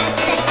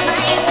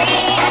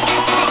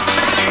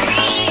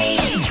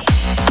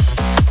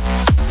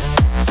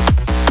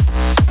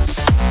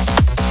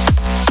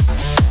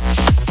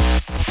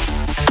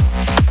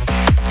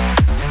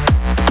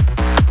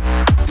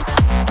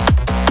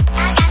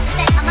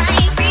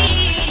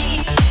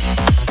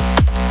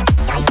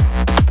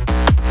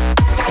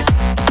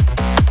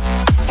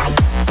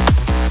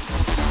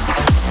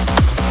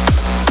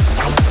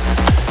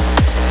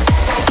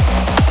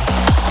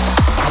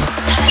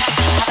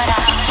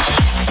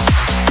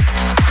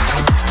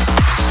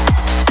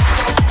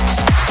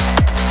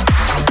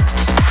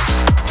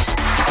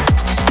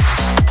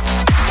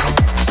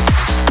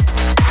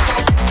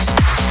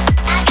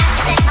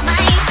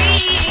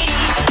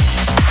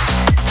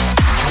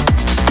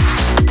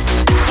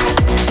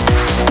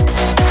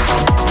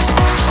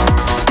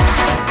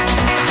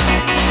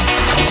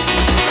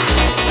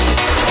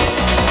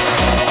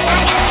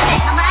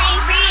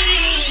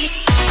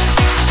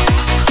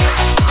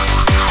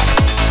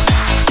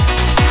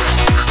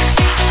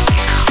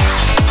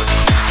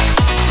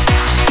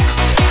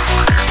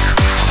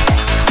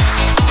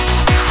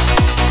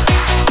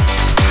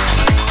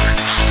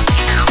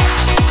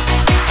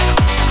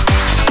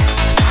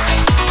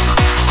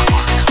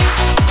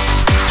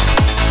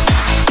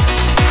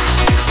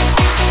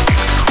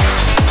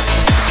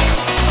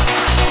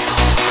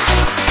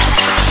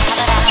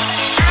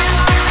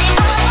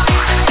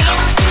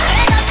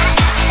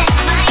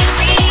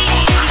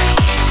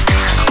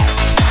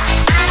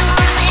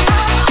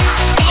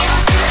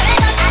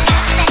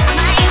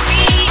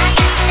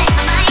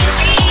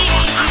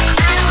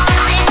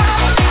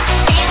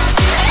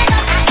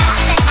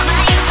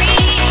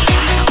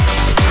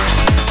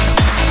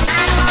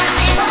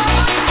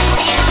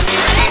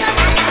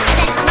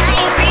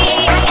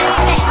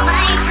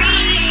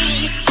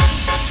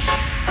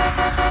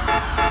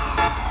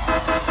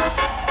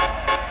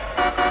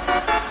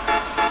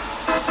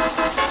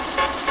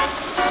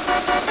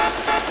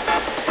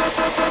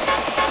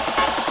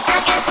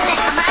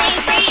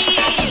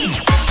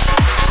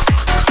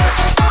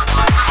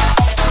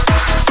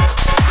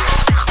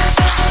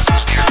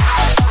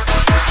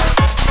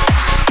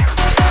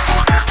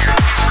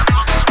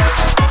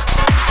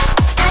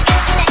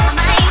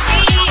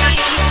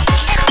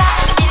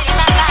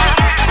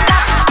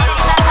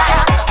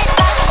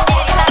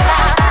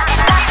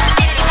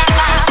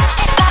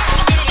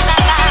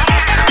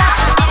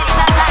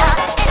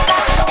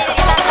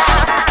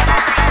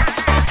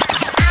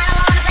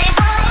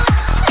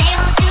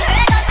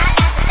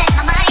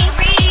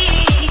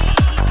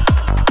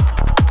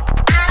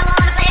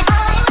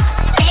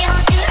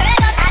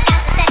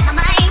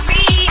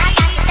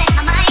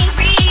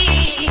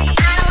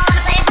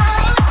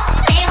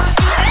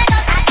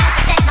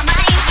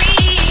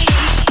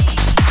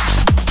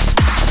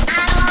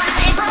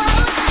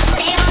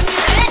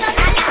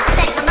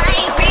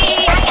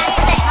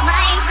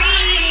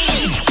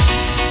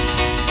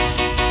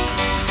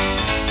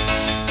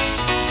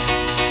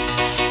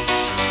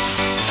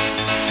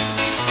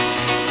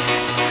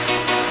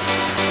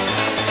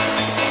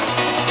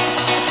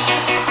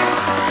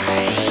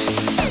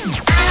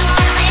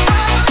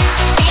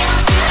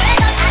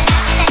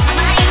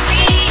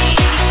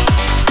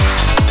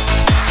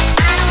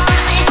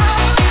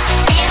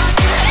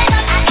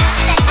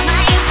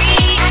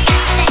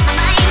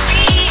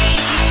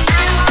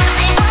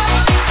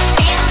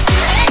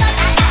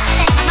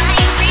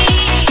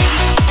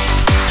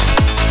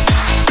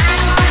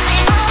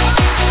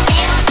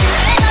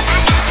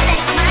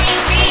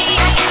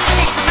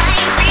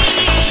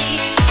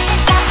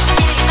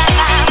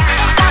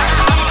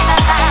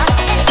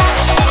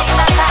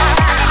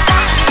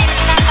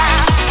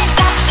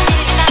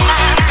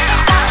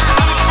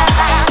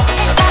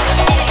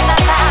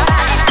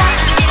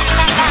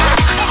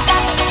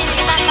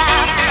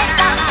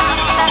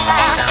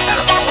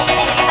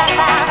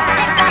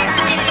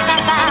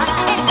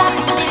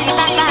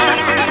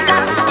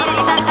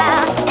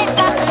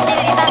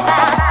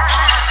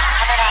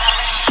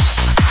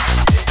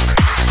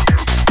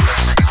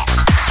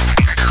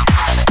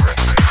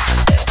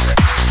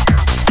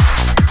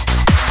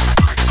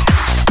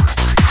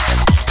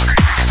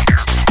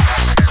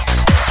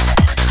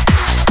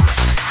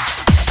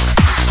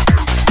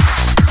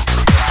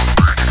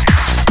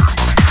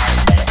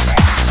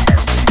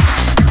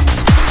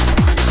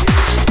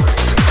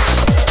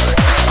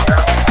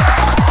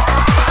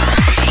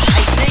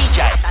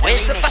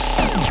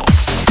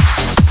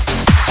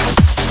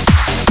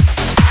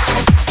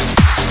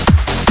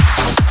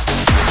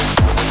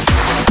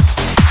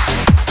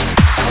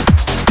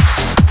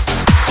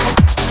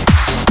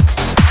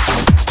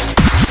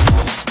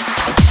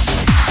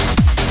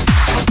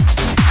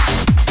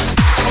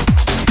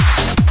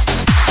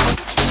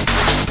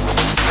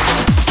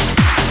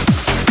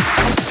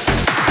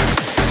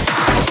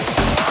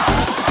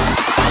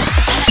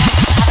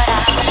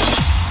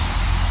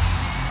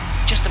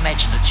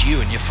It's you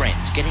and your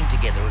friends getting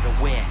together at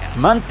a warehouse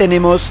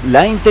Mantenemos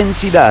la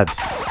intensidad.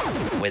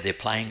 where they're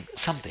playing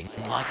something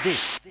like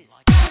this.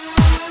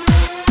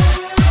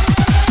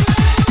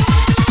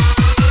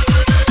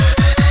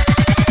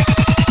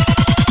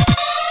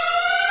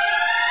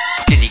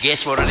 Can you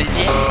guess what it is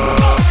yet?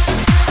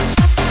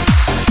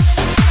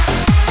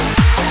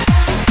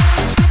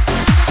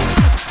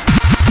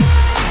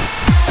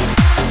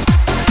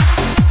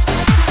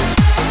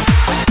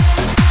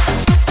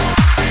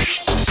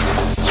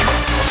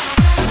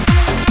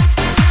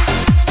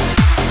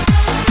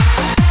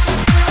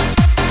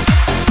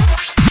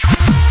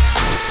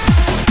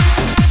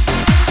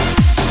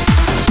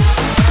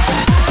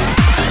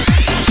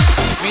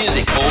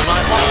 Music all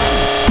night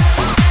long.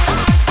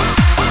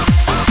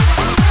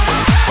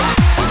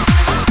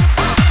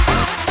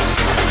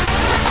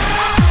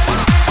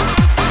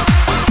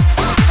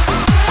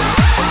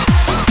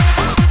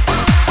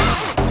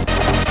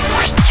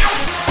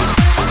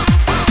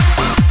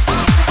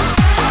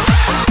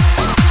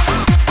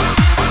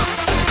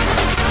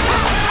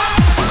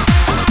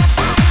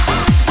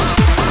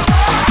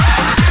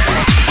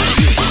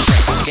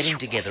 Getting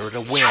together at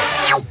a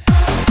warehouse.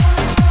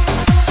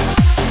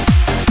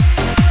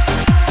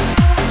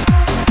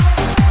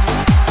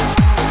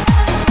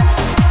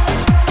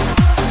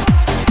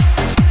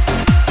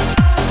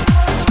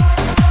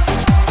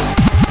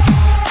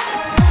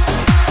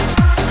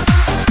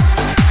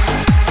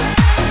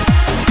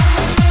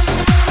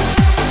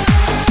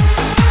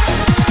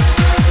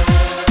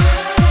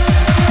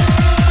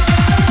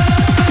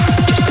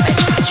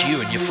 It's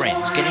you and your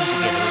friends getting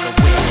together at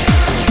a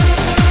warehouse.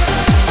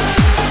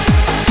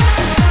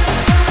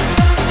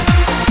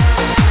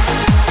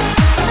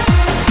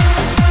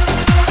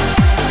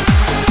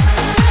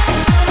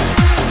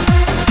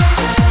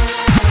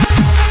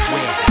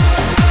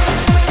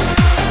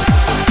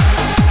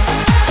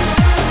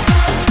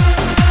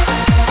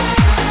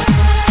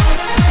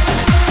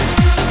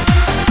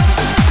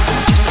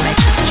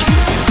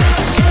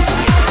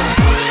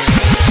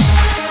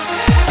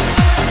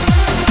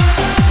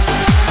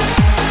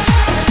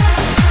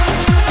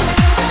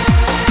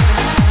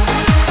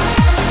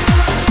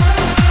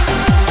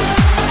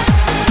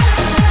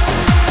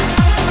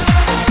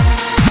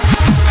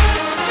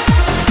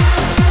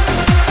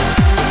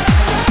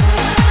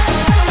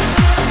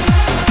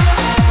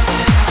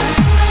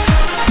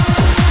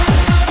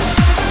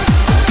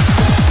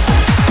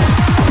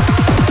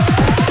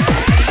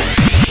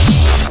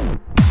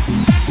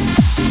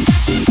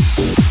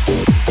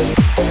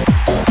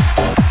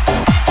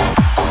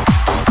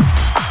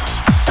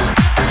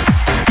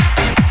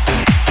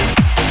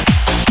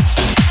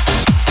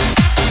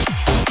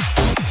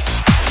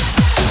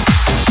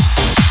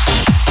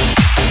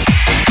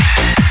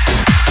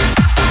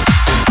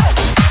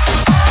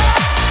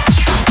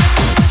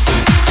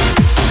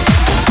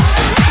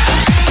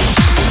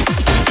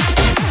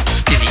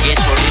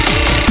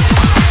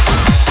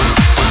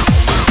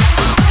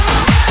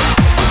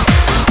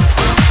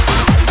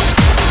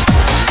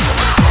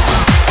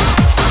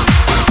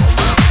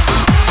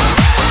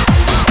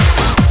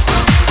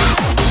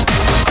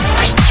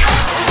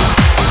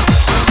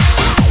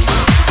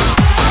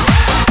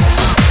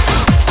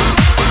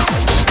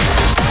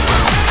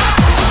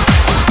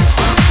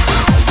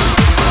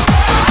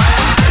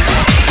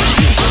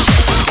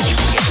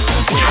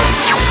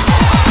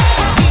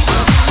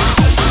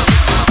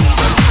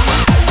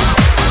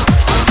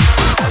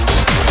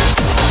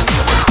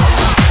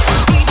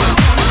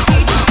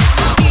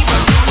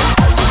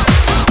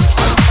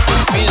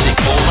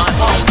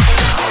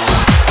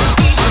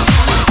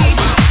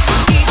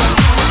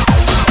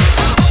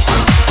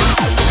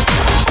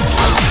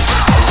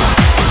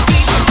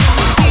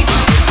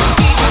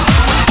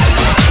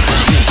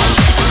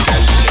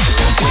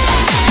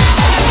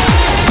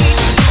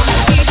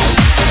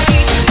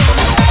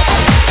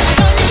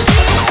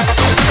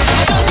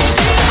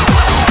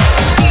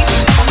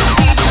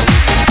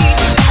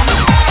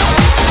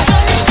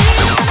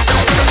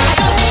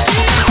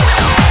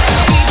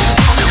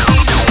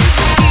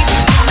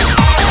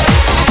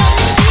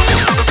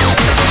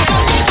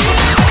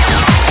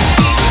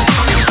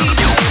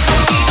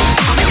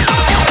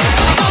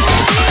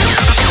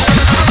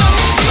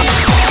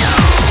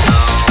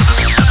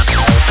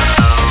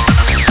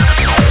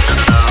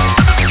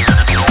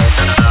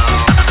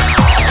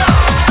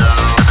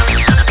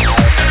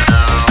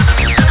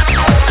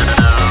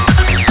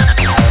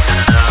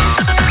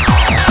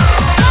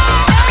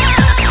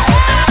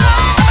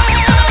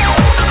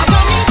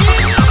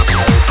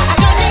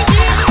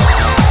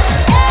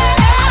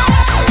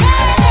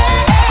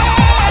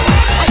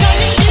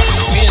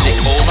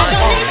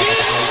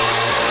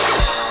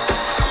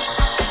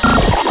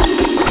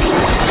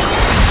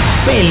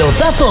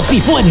 Pelotazo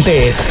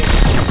Cifuentes.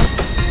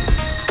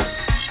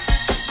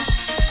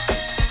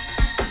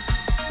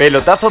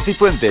 Pelotazo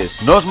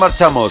Cifuentes, nos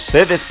marchamos.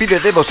 Se despide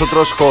de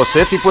vosotros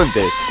José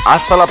Cifuentes.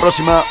 Hasta la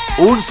próxima,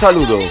 un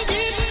saludo.